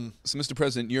 Mm-hmm. So, Mr.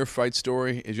 President, your fight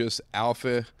story is just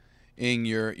alpha-ing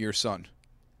your son.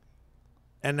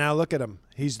 And now look at him.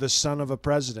 He's the son of a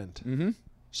president. Mm-hmm.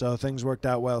 So things worked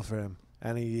out well for him.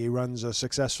 And he runs a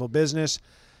successful business.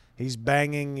 He's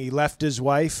banging. He left his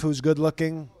wife, who's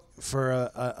good-looking, for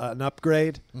an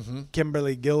upgrade. Mm-hmm.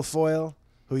 Kimberly Guilfoyle,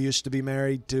 who used to be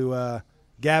married to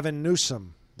Gavin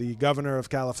Newsom, the governor of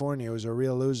California, who's a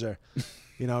real loser.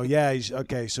 He's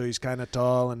okay, so he's kind of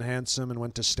tall and handsome and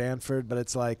went to Stanford, but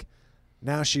it's like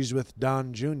now she's with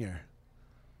Don Jr.,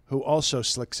 who also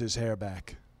slicks his hair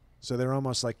back. So they're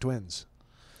almost like twins.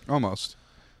 Almost.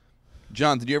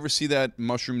 John, did you ever see that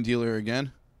mushroom dealer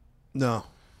again? No.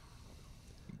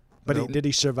 But Nope. did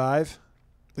he survive?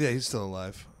 Yeah, he's still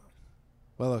alive.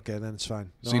 Well, okay, then it's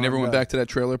fine. So you never went back to that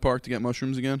trailer park to get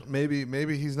mushrooms again? Maybe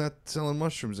he's not selling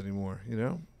mushrooms anymore,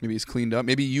 Maybe he's cleaned up.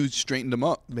 Maybe you straightened him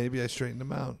up. Maybe I straightened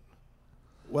him out.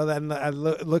 Well, then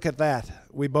look at that.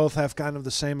 We both have kind of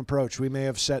the same approach. We may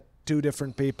have set two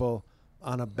different people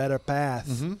on a better path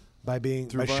by Through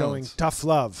showing violence. tough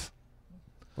love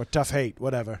or tough hate,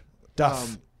 whatever.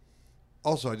 Tough.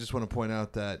 Also, I just want to point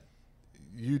out that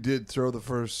you did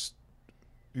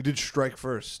strike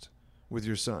first with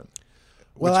your son,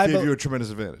 which Well, gave you a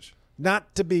tremendous advantage.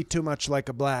 Not to be too much like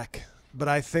a black, but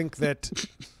I think that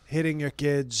hitting your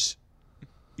kids,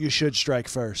 you should strike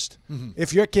first. Mm-hmm.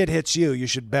 If your kid hits you, you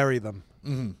should bury them.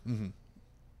 Mm-hmm. Mm-hmm.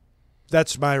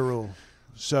 That's my rule.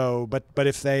 So, but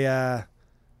if they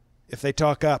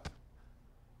talk up,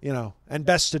 and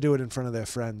best to do it in front of their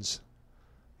friends.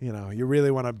 You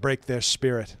really want to break their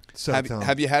spirit.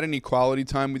 Have you had any quality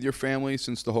time with your family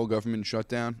since the whole government shut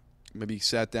down? Maybe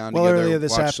sat down Well, together, earlier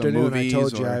this watched some afternoon, I movies,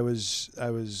 told you or- I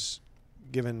was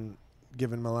giving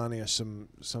Melania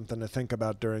something to think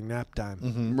about during nap time.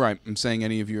 Mm-hmm. Right. I'm saying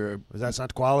any of your... That's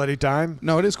not quality time.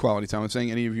 No, it is quality time. I'm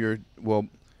saying any of your... Well,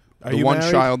 Are the you one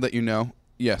married? child that you know,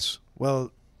 yes.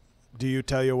 Well, do you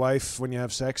tell your wife when you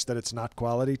have sex that it's not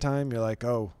quality time? You're like,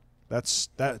 oh, that's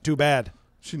too bad.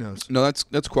 She knows. No,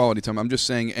 that's quality time. I'm just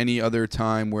saying any other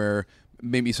time where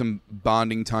maybe some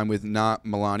bonding time with not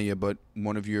Melania, but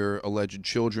one of your alleged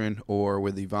children, or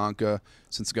with Ivanka,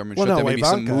 since the government Well, shut no, down. Maybe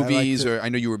some Ivanka, I like movies, to- or I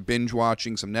know you were binge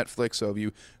watching some Netflix. So have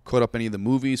you caught up any of the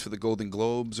movies for the Golden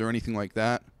Globes or anything like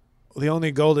that? The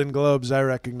only Golden Globes I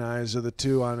recognize are the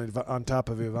two on top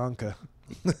of Ivanka,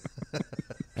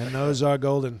 and those are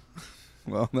golden.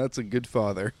 Well, that's a good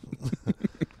father.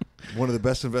 One of the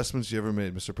best investments you ever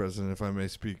made, Mr. President, if I may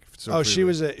speak. So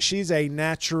She's a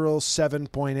natural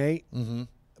 7.8, Mm-hmm.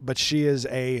 but she is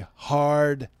a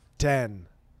hard 10.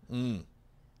 Mm.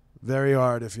 Very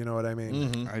hard, if you know what I mean.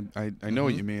 Mm-hmm. I know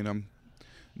what you mean. I'm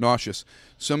nauseous.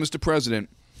 So, Mr. President,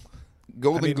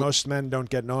 Most men don't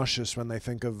get nauseous when they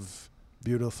think of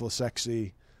beautiful,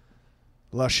 sexy,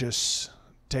 luscious,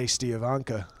 tasty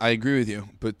Ivanka. I agree with you,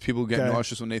 but people get Okay.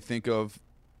 nauseous when they think of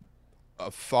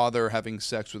a father having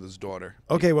sex with his daughter.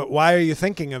 Okay, well, why are you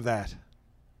thinking of that?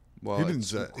 Well, He didn't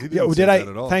it's- say, he didn't Yeah, say did that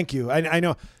at all. Thank you. I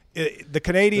know the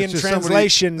Canadian That's just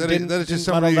translation somebody- didn't, that is just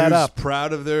didn't muddle somebody that who's up.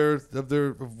 proud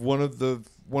of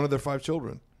one of their 5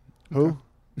 children. Who?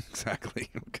 exactly.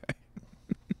 Okay.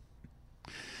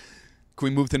 Can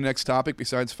we move to the next topic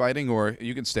besides fighting, or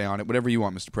you can stay on it, whatever you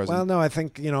want, Mr. Well, President? no, I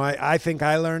think I think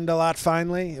I learned a lot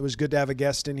finally. It was good to have a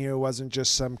guest in here who wasn't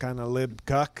just some kind of lib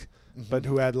cuck, but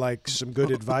who had like some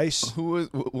good advice.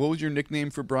 What was your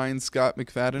nickname for Brian Scott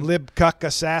McFadden? Lib cuck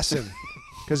assassin,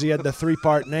 because he had the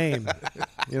 3-part name.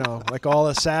 Like all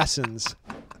assassins.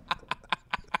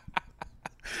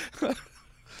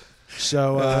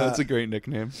 So That's a great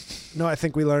nickname. no, I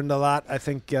think we learned a lot. I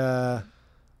think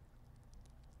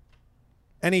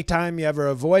anytime you ever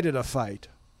avoided a fight,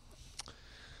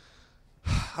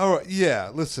 All right, yeah.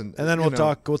 Listen, and then you we'll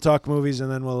know, talk movies, and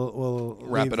then we'll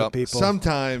Wrap leave it the up. people.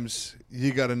 Sometimes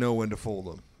you got to know when to fold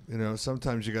them.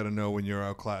 Sometimes you got to know when you're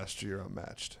outclassed or you're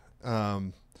outmatched.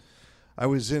 I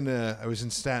was in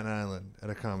Staten Island at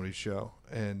a comedy show,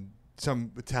 and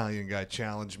some Italian guy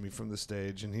challenged me from the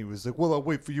stage, and he was like, "Well, I'll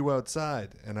wait for you outside."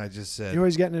 And I just said, You're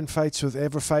always getting in fights with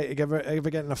ever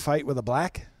get in a fight with a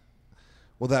black?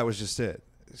 "Well, that was just it."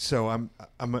 So I'm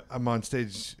on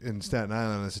stage in Staten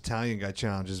Island, and this Italian guy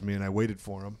challenges me, and I waited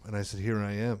for him, and I said, "Here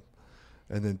I am."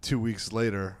 And then 2 weeks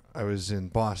later, I was in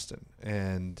Boston,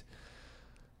 and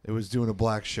it was doing a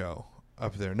black show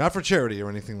up there, not for charity or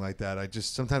anything like that.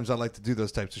 Sometimes I like to do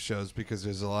those types of shows because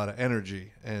there's a lot of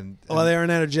energy and Well, they're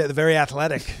they're very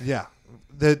athletic. yeah,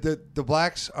 the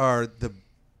blacks are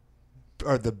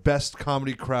the best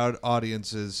comedy crowd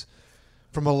audiences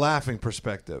from a laughing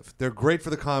perspective. They're great for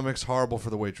the comics, horrible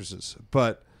for the waitresses,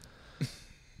 but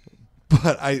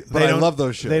I love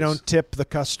those shows. They don't tip the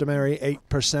customary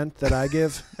 8% that I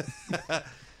give.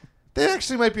 They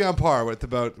actually might be on par with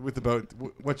about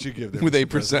what you give them With Mr. 8%.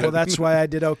 President. Well, that's why I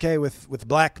did okay with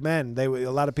black men. A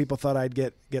lot of people thought I'd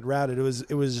get routed.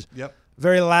 It was Yep.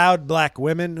 very loud black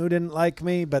women who didn't like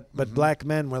me, but black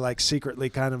men were like secretly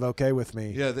kind of okay with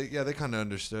me. Yeah, they kind of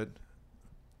understood.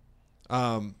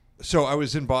 So I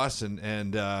was in Boston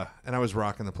and I was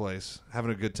rocking the place,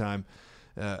 having a good time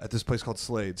at this place called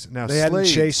Slade's. Now They hadn't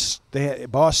Slade's,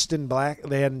 Boston black.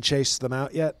 They hadn't chased them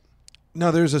out yet. No,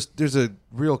 there's a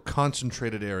real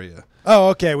concentrated area. Oh,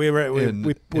 okay. We In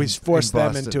forced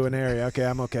them Boston. into an area. Okay,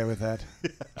 I'm okay with that.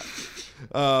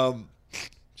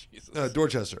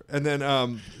 Dorchester, and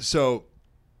then so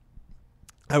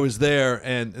I was there,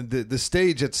 and the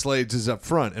stage at Slade's is up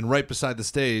front, and right beside the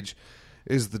stage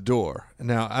is the door.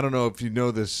 Now I don't know if you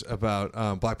know this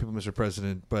about black people, Mr.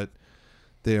 President, but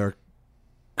they are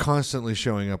constantly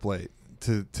showing up late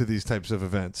to these types of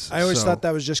events. I always So- thought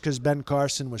that was just because Ben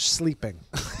Carson was sleeping.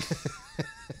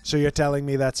 So you're telling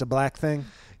me that's a black thing?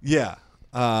 Yeah.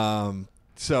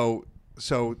 So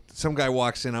some guy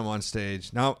walks in. I'm on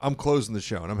stage. Now I'm closing the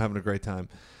show and I'm having a great time.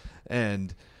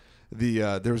 And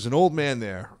there was an old man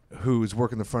there who was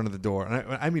working the front of the door,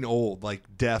 and I mean old, like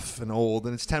deaf and old.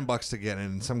 And it's $10 to get in.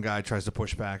 And some guy tries to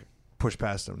push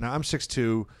past him. Now I'm 6'2",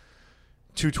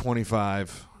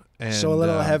 225, and So a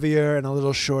little heavier and a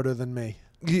little shorter than me.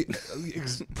 Yeah,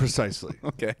 precisely.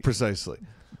 Okay. Precisely.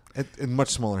 In much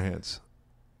smaller hands.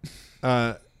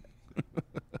 So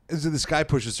this guy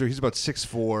pushes through. He's about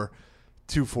 6'4",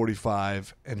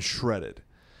 245, and shredded.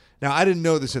 Now, I didn't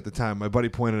know this at the time. My buddy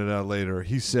pointed it out later.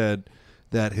 He said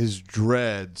that his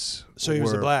dreads So he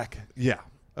was a were- black. Yeah.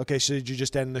 Okay, so did you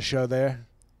just end the show there?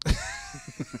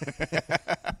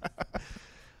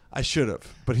 I should have.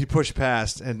 But he pushed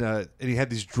past, and he had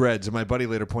these dreads. And my buddy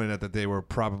later pointed out that they were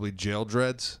probably jail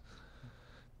dreads.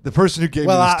 The person who gave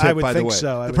Well, me this I tip, would by the think way,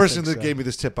 so. I the would person think that so. gave me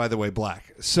this tip, by the way,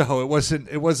 black. So it wasn't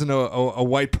a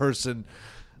white person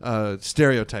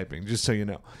stereotyping. Just so you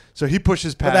know. So he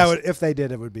pushes But past. if they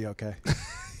did, it would be okay.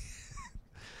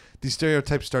 These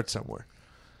stereotypes start somewhere.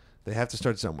 They have to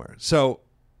start somewhere. So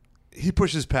he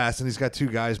pushes past, and he's got two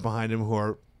guys behind him who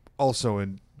are also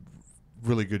in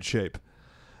really good shape.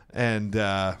 And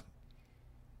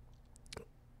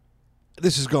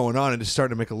this is going on, and it's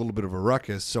starting to make a little bit of a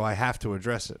ruckus, so I have to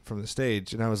address it from the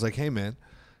stage. And I was like, hey, man,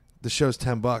 the show's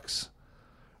 $10.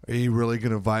 Are you really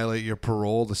going to violate your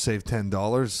parole to save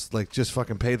 $10? Like, just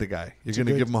fucking pay the guy. You're going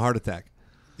to good- give him a heart attack.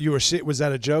 Was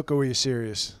that a joke or were you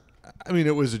serious? I mean,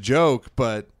 it was a joke,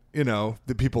 but,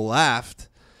 the people laughed.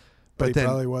 But he then,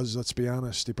 probably was. Let's be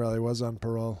honest. He probably was on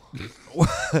parole.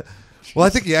 well, I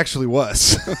think he actually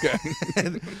was. Okay.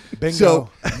 Bingo. So-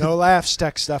 No laughs,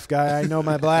 tech stuff guy. I know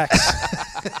my blacks.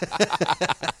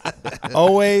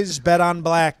 Always bet on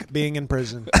black being in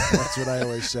prison. That's what I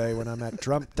always say when I'm at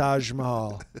Trump Taj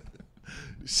Mahal.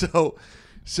 So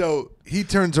So he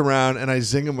turns around and I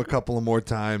zing him a couple of more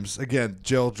times. Again,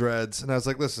 gel dreads. And I was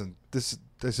like, listen,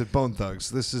 I said, Bone Thugs,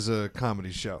 this is a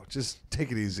comedy show. Just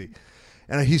take it easy.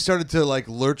 And he started to like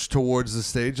lurch towards the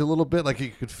stage a little bit. Like you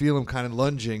could feel him kind of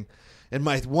lunging. And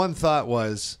my one thought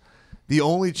was, the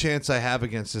only chance I have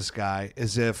against this guy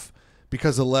is if,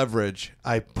 because of leverage,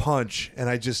 I punch and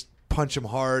I just punch him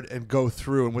hard and go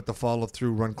through, and with the follow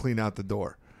through, run clean out the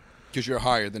door. Because you're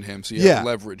higher than him, so you have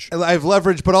leverage. I have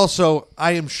leverage, but also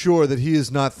I am sure that he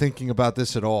is not thinking about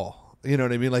this at all. You know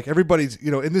what I mean? Like everybody's,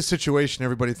 in this situation,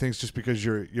 everybody thinks just because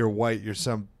you're white, you're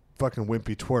some fucking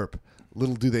wimpy twerp.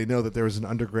 Little do they know that there was an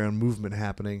underground movement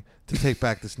happening to take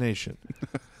back this nation.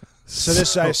 So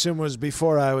this, I assume, was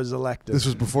before I was elected. This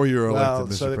was before you were elected, well,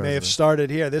 Mr. so it President. may have started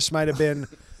here. This might have been,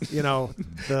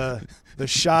 the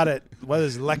shot at, what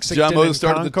is it, Lexington John Moe and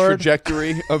started Concord? the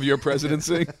trajectory of your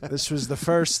presidency. This was the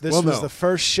first. This Well, was no. the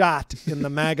first shot in the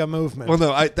MAGA movement. Well,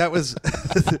 no, that was.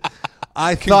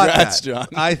 I thought Congrats, that. John.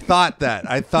 I thought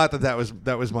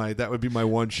that would be my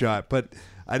one shot, but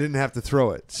I didn't have to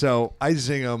throw it. So I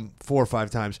zing him 4 or 5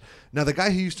 times. Now the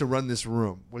guy who used to run this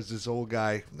room was this old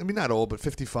guy. I mean, not old, but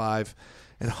 55,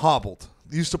 and hobbled.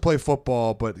 He used to play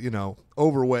football, but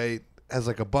overweight, has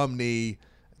like a bum knee,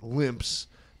 limps.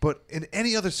 But in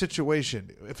any other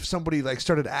situation, if somebody like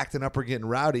started acting up or getting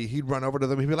rowdy, he'd run over to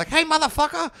them. He'd be like, "Hey,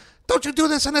 motherfucker, don't you do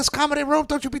this in this comedy room?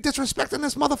 Don't you be disrespecting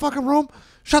this motherfucking room?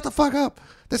 Shut the fuck up.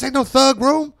 This ain't no thug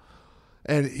room."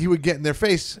 And he would get in their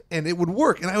face, and it would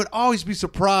work. And I would always be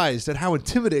surprised at how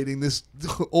intimidating this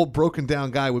old broken down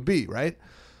guy would be, right?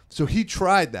 So he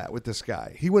tried that with this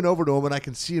guy. He went over to him, and I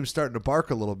can see him starting to bark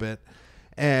a little bit.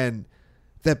 And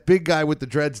that big guy with the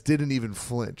dreads didn't even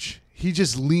flinch. He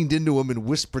just leaned into him and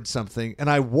whispered something, and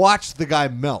I watched the guy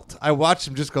melt. I watched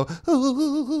him just go.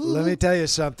 Let me tell you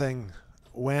something.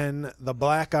 When the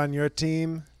black on your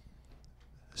team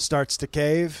starts to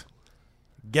cave,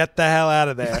 get the hell out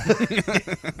of there.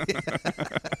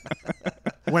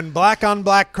 When black on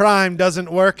black crime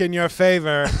doesn't work in your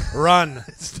favor, run.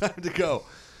 It's time to go.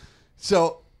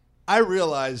 So I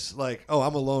realized, like, oh,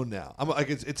 I'm alone now. I'm like,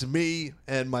 it's me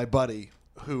and my buddy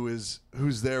who's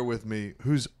there with me,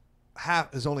 who's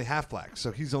only half black.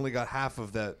 So he's only got half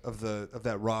of that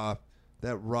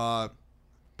raw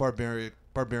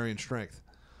barbarian strength.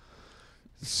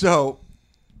 So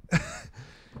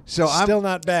I'm Still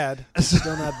not bad.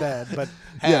 Still not bad, but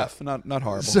Half, not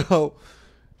horrible.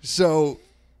 So,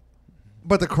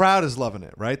 but the crowd is loving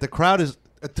it, right? The crowd is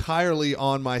entirely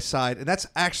on my side, and that's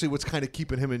actually what's kind of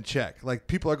keeping him in check. Like,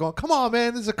 people are going, "Come on,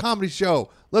 man, this is a comedy show.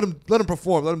 Let him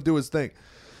perform. Let him do his thing."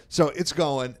 So it's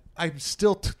going. I'm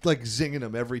still like zinging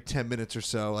him every 10 minutes or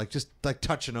so, like just like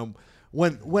touching him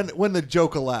when the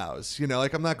joke allows.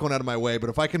 Like I'm not going out of my way, but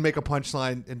if I can make a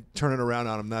punchline and turn it around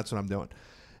on him, that's what I'm doing.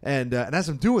 And as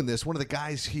I'm doing this, one of the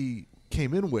guys he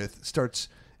came in with starts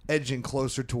edging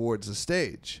closer towards the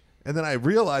stage. And then I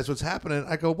realize what's happening.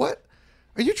 I go, "What?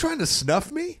 Are you trying to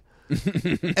snuff me?"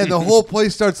 And the whole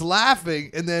place starts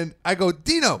laughing. And then I go,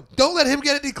 "Dino, don't let him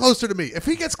get any closer to me. If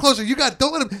he gets closer,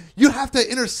 don't let him. You have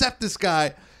to intercept this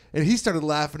guy." And he started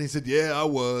laughing. He said, "Yeah, I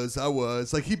was.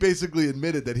 Like, he basically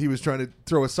admitted that he was trying to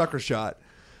throw a sucker shot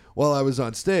while I was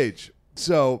on stage.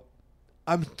 So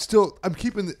I'm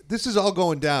keeping, this is all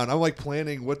going down. I'm like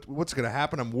planning what's going to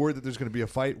happen. I'm worried that there's going to be a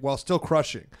fight while still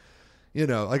crushing.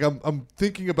 Like I'm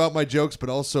thinking about my jokes, but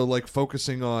also like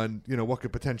focusing on, what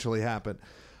could potentially happen.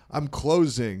 I'm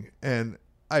closing, and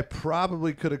I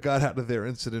probably could have got out of there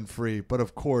incident free. But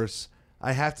of course,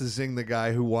 I have to zing the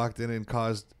guy who walked in and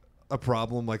caused a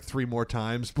problem like 3 more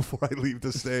times before I leave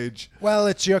the stage. well,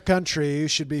 it's your country. You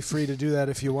should be free to do that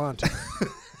if you want.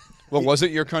 Well, was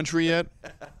it your country yet?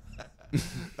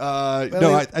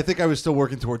 No, I think I was still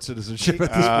working towards citizenship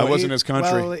at this It point. wasn't his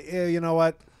country. Well, you know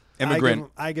what? Immigrant.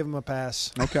 I give him a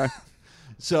pass. Okay.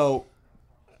 So,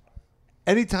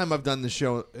 anytime I've done the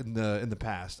show in the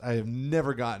past, I have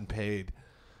never gotten paid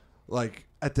like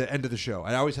at the end of the show.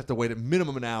 I always have to wait a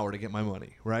minimum an hour to get my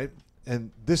money, right?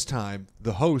 And this time,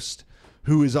 the host,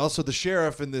 who is also the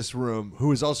sheriff in this room,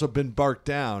 who has also been barked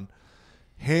down,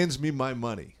 hands me my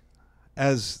money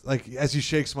as he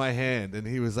shakes my hand, and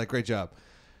he was like, "Great job."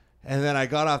 And then I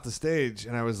got off the stage,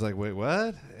 and I was like, "Wait,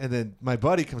 what?" And then my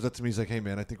buddy comes up to me, he's like, "Hey,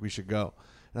 man, I think we should go."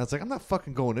 And I was like, "I'm not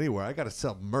fucking going anywhere. I got to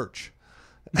sell merch."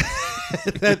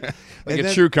 Like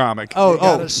a true comic. You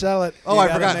gotta sell it. Oh, You I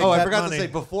gotta forgot. make Oh, I that forgot money.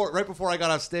 to say right before I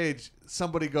got off stage,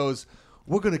 somebody goes,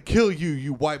 "We're gonna kill you,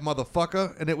 you white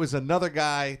motherfucker!" And it was another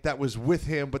guy that was with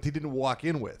him, but he didn't walk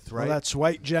in with. Right? Well, that's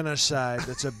white genocide.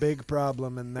 That's a big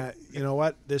problem, and that, you know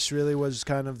what? This really was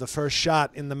kind of the first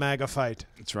shot in the MAGA fight.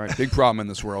 That's right. Big problem in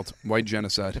this world. White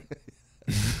genocide.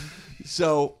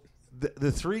 So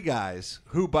the three guys,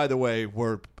 who, by the way,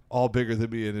 were all bigger than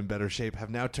me and in better shape, have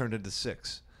now turned into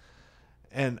six.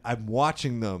 And I'm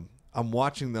watching them.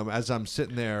 As I'm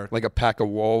sitting there. Like a pack of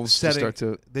wolves setting, to start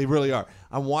to... They really are.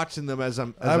 I'm watching them as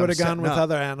I'm I would have gone with up.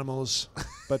 other animals,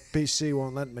 but PC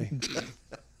won't let me.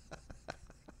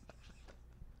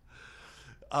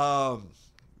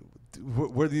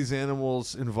 Were these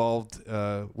animals involved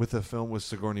with the film with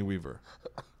Sigourney Weaver?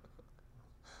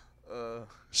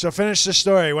 So finish the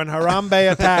story. When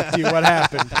Harambe attacked you, what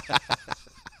happened?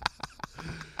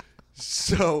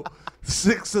 So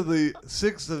six of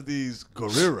these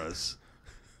gorillas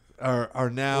are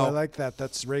now. Oh, I like that.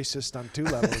 That's racist on two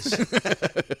levels.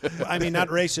 I mean, not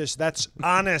racist. That's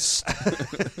honest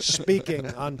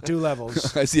speaking on two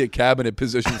levels. I see a cabinet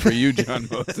position for you, John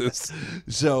Moses.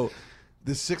 So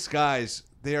the six guys,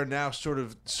 they are now sort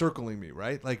of circling me,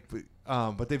 right? Like,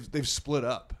 but they've split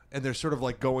up, and they're sort of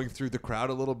like going through the crowd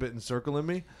a little bit and circling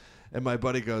me. And my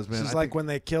buddy goes, "Man, This is I like think when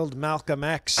they killed Malcolm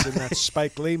X in that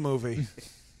Spike Lee movie.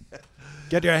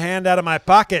 Get your hand out of my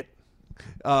pocket."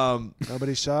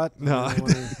 Nobody saw it? No.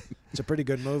 It's a pretty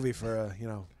good movie for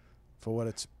for what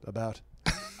it's about.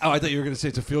 Oh, I thought you were going to say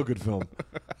it's a feel-good film.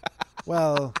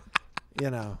 Well,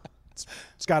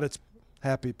 it's got its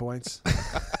happy points.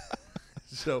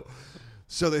 So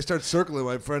they start circling.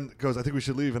 My friend goes, "I think we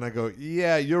should leave." And I go,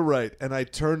 "Yeah, you're right." And I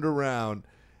turned around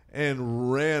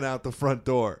and ran out the front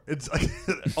door. It's like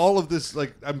all of this,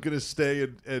 like, I'm going to stay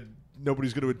and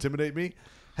nobody's going to intimidate me,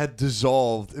 had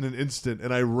dissolved in an instant.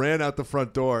 And I ran out the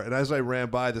front door. And as I ran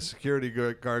by, the security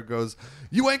guard goes,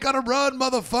 "You ain't got to run,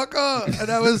 motherfucker." And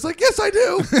I was like, "Yes, I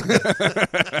do."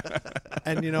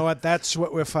 And you know what? That's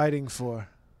what we're fighting for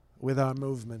with our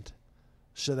movement,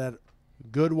 so that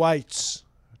good whites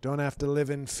don't have to live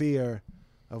in fear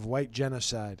of white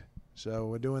genocide. So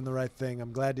we're doing the right thing.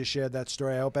 I'm glad you shared that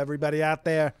story. I hope everybody out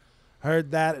there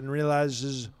heard that and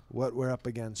realizes what we're up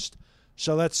against.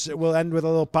 So we'll end with a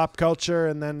little pop culture,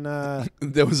 and then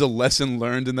There was a lesson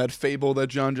learned in that fable that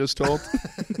John just told.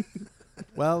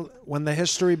 well, when the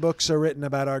history books are written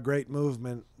about our great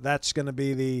movement, that's going to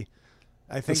be the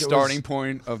starting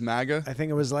point of MAGA. I think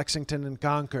it was Lexington and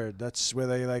Concord. That's where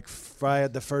they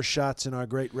fired the first shots in our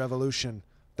great revolution.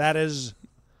 That is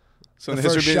So in the the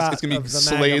first history base, shot it's going to of be the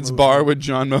MAGA Slade's movement. Bar with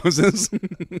John Moses.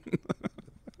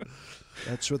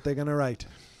 That's what they're going to write.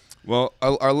 Well,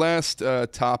 our last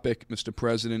topic, Mr.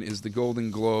 President, is the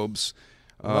Golden Globes.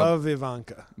 Love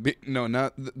Ivanka. No,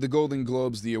 not the Golden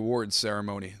Globes, the awards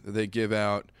ceremony that they give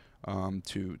out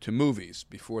to movies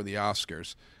before the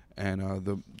Oscars. And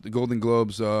the Golden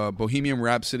Globes, Bohemian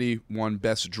Rhapsody won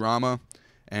Best Drama,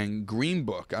 and Green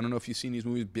Book, I don't know if you've seen these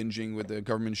movies, binging with the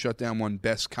government shutdown, won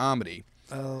Best Comedy.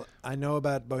 I know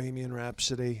about Bohemian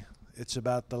Rhapsody. It's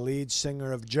about the lead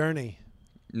singer of Journey.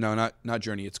 No, not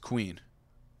Journey, it's Queen.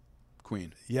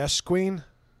 Queen. Yes, Queen?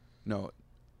 No,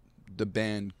 the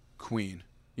band Queen.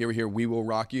 You ever hear "We Will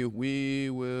Rock You"? We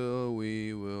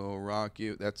will rock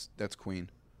you. That's Queen.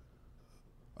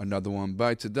 Another one,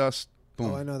 Bite to Dust.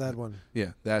 Boom. Oh, I know that one.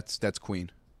 Yeah, that's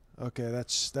Queen. Okay,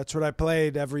 that's what I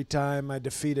played every time I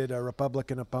defeated a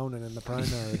Republican opponent in the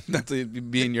primary. That's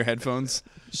be in your headphones.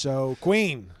 So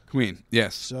Queen. Queen.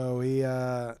 Yes. So he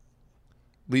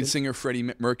Lead singer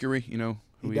Freddie Mercury. You know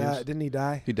who he died. is? Didn't he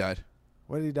die? He died.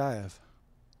 What did he die of?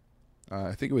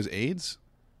 I think it was AIDS.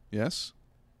 Yes.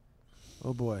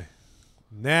 Oh boy.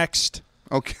 Next.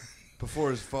 Okay. Before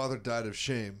his father died of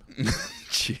shame.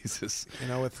 Jesus.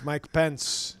 With Mike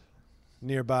Pence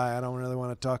nearby, I don't really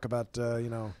want to talk about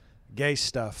gay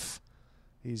stuff.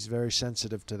 He's very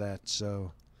sensitive to that.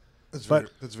 So, That's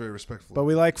very respectful. but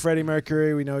we like Freddie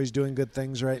Mercury. We know he's doing good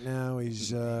things right now. He's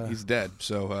dead.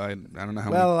 So I don't know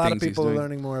how. well, a many lot of things he's people are doing.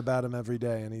 learning more about him every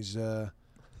day, and he's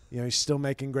he's still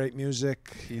making great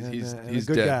music. He's and a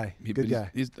good dead. guy. But Good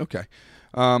guy. He's okay.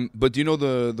 But do you know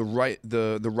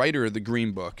the writer of the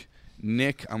Green Book,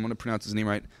 Nick? I'm going to pronounce his name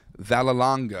right.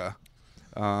 Vallelonga.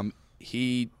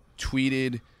 He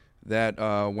tweeted that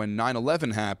when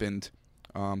 9/11 happened,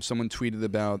 someone tweeted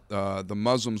about the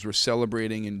Muslims were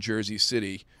celebrating in Jersey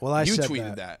City. Well, I you said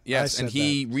tweeted that. Yes, I and said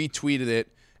he retweeted it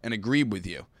and agreed with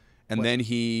you. And then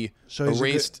he So he's a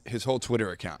erased his whole Twitter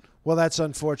account. Well, that's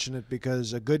unfortunate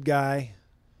because a good guy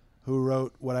who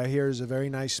wrote what I hear is a very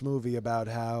nice movie about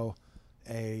how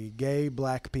a gay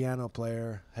black piano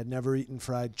player had never eaten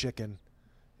fried chicken,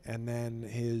 and then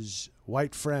his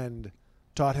white friend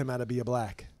taught him how to be a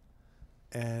black.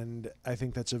 And I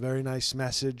think that's a very nice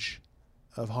message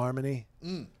of harmony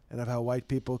and of how white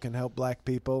people can help black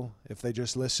people if they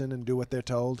just listen and do what they're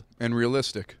told. And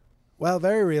realistic. Well,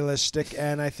 very realistic,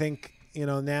 and I think,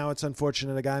 now it's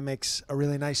unfortunate a guy makes a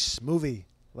really nice movie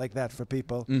like that for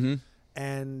people. Mm-hmm.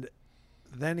 And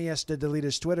then he has to delete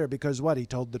his Twitter because what? He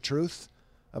told the truth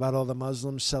about all the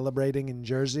Muslims celebrating in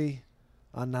Jersey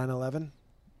on 9/11?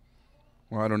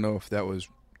 Well, I don't know if that was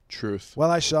truth.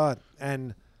 Well, I saw it,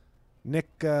 and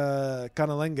Nick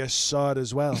Cunnilingus saw it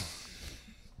as well.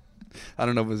 I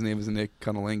don't know if his name is Nick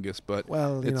Cunnilingus, but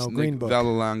Well, it's Green Nick Book.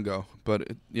 Vallelongo.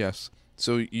 But yes.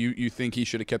 So you think he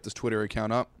should have kept his Twitter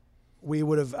account up?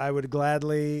 I would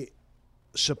gladly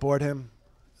support him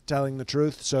telling the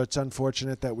truth. So it's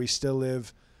unfortunate that we still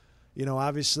live,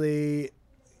 obviously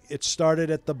it started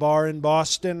at the bar in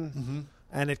Boston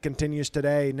and it continues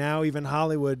today. Now even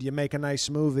Hollywood, you make a nice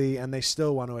movie and they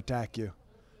still want to attack you.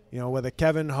 Whether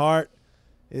Kevin Hart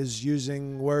is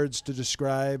using words to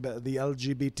describe the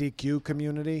LGBTQ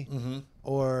community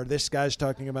or this guy's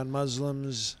talking about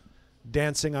Muslims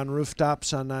dancing on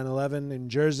rooftops on 9/11 in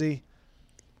Jersey,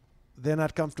 they're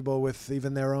not comfortable with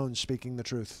even their own speaking the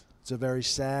truth. It's a very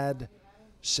sad,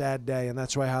 sad day, and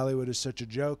that's why Hollywood is such a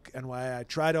joke and why I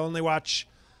try to only watch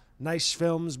nice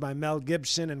films by Mel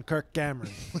Gibson and Kirk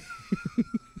Cameron.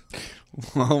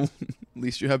 Well, at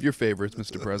least you have your favorites,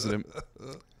 Mr. President.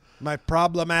 My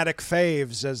problematic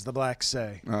faves, as the blacks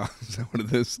say. Oh, is that what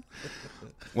it is?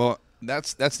 Well,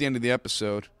 that's the end of the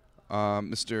episode.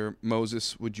 Mr.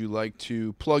 Moses, would you like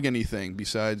to plug anything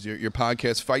besides your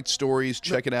podcast, Fight Stories?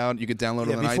 Check it out. You can download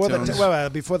it on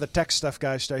iTunes. Before the tech stuff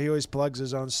guy starts, he always plugs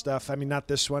his own stuff. I mean, not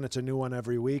this one; it's a new one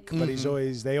every week. But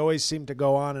they always seem to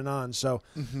go on and on. So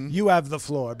you have the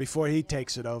floor before he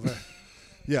takes it over.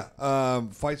 Yeah,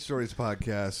 Fight Stories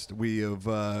podcast. We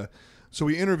have so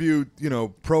we interviewed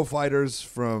pro fighters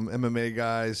from MMA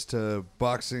guys to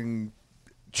boxing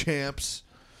champs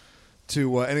to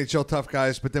NHL tough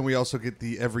guys, but then we also get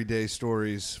the everyday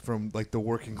stories from like the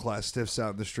working class stiffs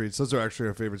out in the streets. Those are actually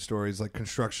our favorite stories, like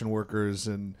construction workers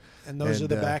and those are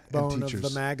the backbone of the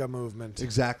MAGA movement.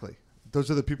 Exactly, those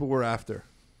are the people we're after,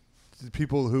 the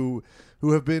people who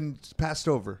have been passed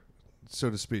over, so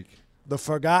to speak. The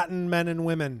forgotten men and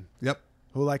women. Yep.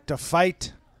 Who like to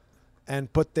fight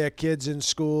and put their kids in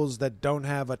schools that don't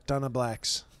have a ton of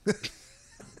blacks.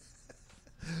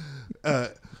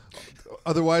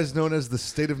 Otherwise known as the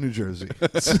state of New Jersey.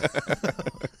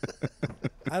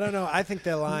 I don't know. I think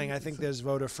they're lying. I think there's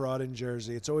voter fraud in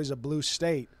Jersey. It's always a blue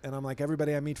state. And I'm like,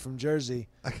 everybody I meet from Jersey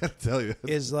I got to tell you.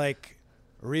 is like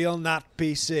real not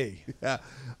PC.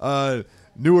 Yeah.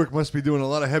 Newark must be doing a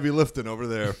lot of heavy lifting over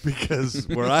there because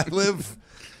where I live,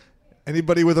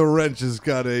 anybody with a wrench has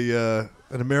got an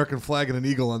American flag and an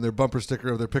eagle on their bumper sticker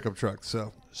of their pickup truck.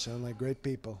 So sound like great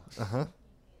people. Uh-huh.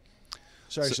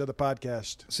 Sorry, so the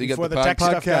podcast. So you Before got the tech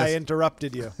stuff podcast. guy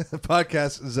interrupted you. The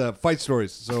podcast is Fight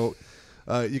Stories. So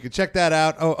you can check that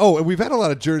out. Oh, and we've had a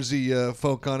lot of Jersey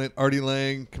folk on it. Artie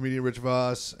Lang, comedian Rich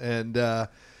Voss, and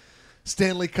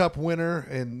Stanley Cup winner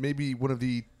and maybe one of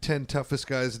the 10 toughest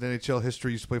guys in NHL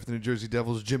history. Used to play for the New Jersey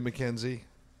Devils, Jim McKenzie.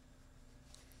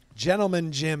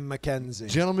 Gentleman Jim McKenzie.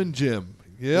 Gentleman Jim.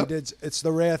 Yep. It's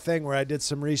the rare thing where I did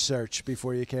some research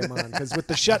before you came on. Because with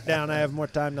the shutdown, I have more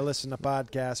time to listen to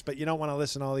podcasts. But you don't want to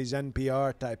listen to all these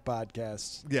NPR-type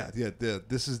podcasts. Yeah.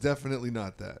 This is definitely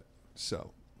not that.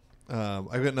 So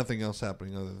I've got nothing else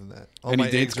happening other than that. All Any my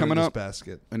dates eggs are coming in this up?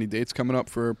 basket. Any dates coming up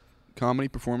for comedy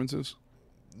performances?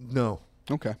 No.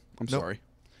 Okay. I'm Nope. sorry.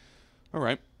 All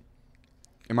right.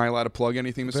 Am I allowed to plug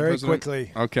anything, Mr. Very President?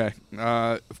 quickly. Okay.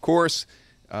 Of course,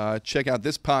 check out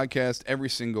this podcast every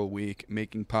single week,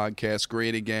 Making Podcasts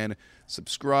Great Again.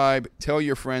 Subscribe. Tell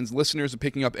your friends. Listeners are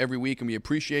picking up every week, and we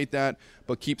appreciate that.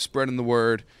 But keep spreading the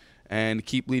word and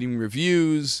keep leaving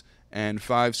reviews and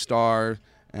 5-star,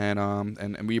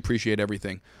 and we appreciate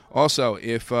everything. Also,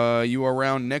 if you are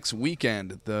around next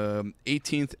weekend, the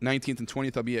 18th, 19th, and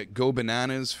 20th, I'll be at Go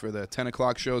Bananas for the 10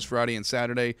 o'clock shows Friday and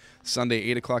Saturday, Sunday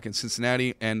 8 o'clock in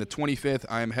Cincinnati, and the 25th,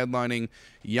 I am headlining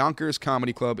Yonkers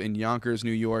Comedy Club in Yonkers,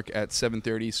 New York at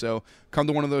 7:30. So come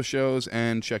to one of those shows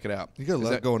and check it out. You got a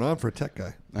lot going on for a tech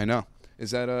guy. I know.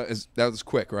 That was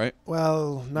quick, right?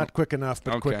 Well, not quick enough,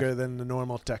 but Okay. quicker than the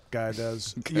normal tech guy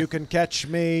does. You can catch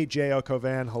me, J.O.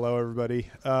 Covan. Hello, everybody.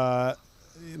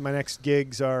 My next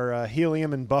gigs are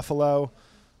Helium in Buffalo,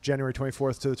 January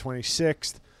 24th to the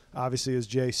 26th. Obviously, as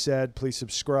Jay said, please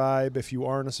subscribe. If you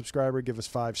aren't a subscriber, give us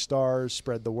 5 stars.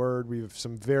 Spread the word. We have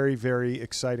some very, very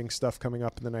exciting stuff coming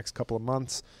up in the next couple of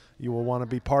months. You will want to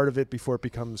be part of it before it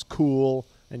becomes cool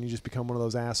and you just become one of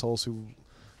those assholes who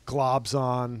gloms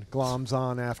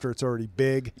on after it's already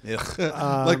big.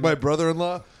 Like my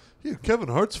brother-in-law. Yeah, Kevin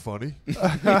Hart's funny.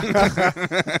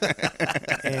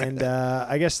 And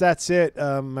I guess that's it.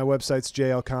 My website's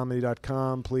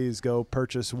jlcomedy.com. Please go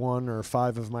purchase 1 or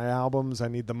 5 of my albums. I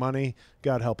need the money.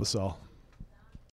 God help us all.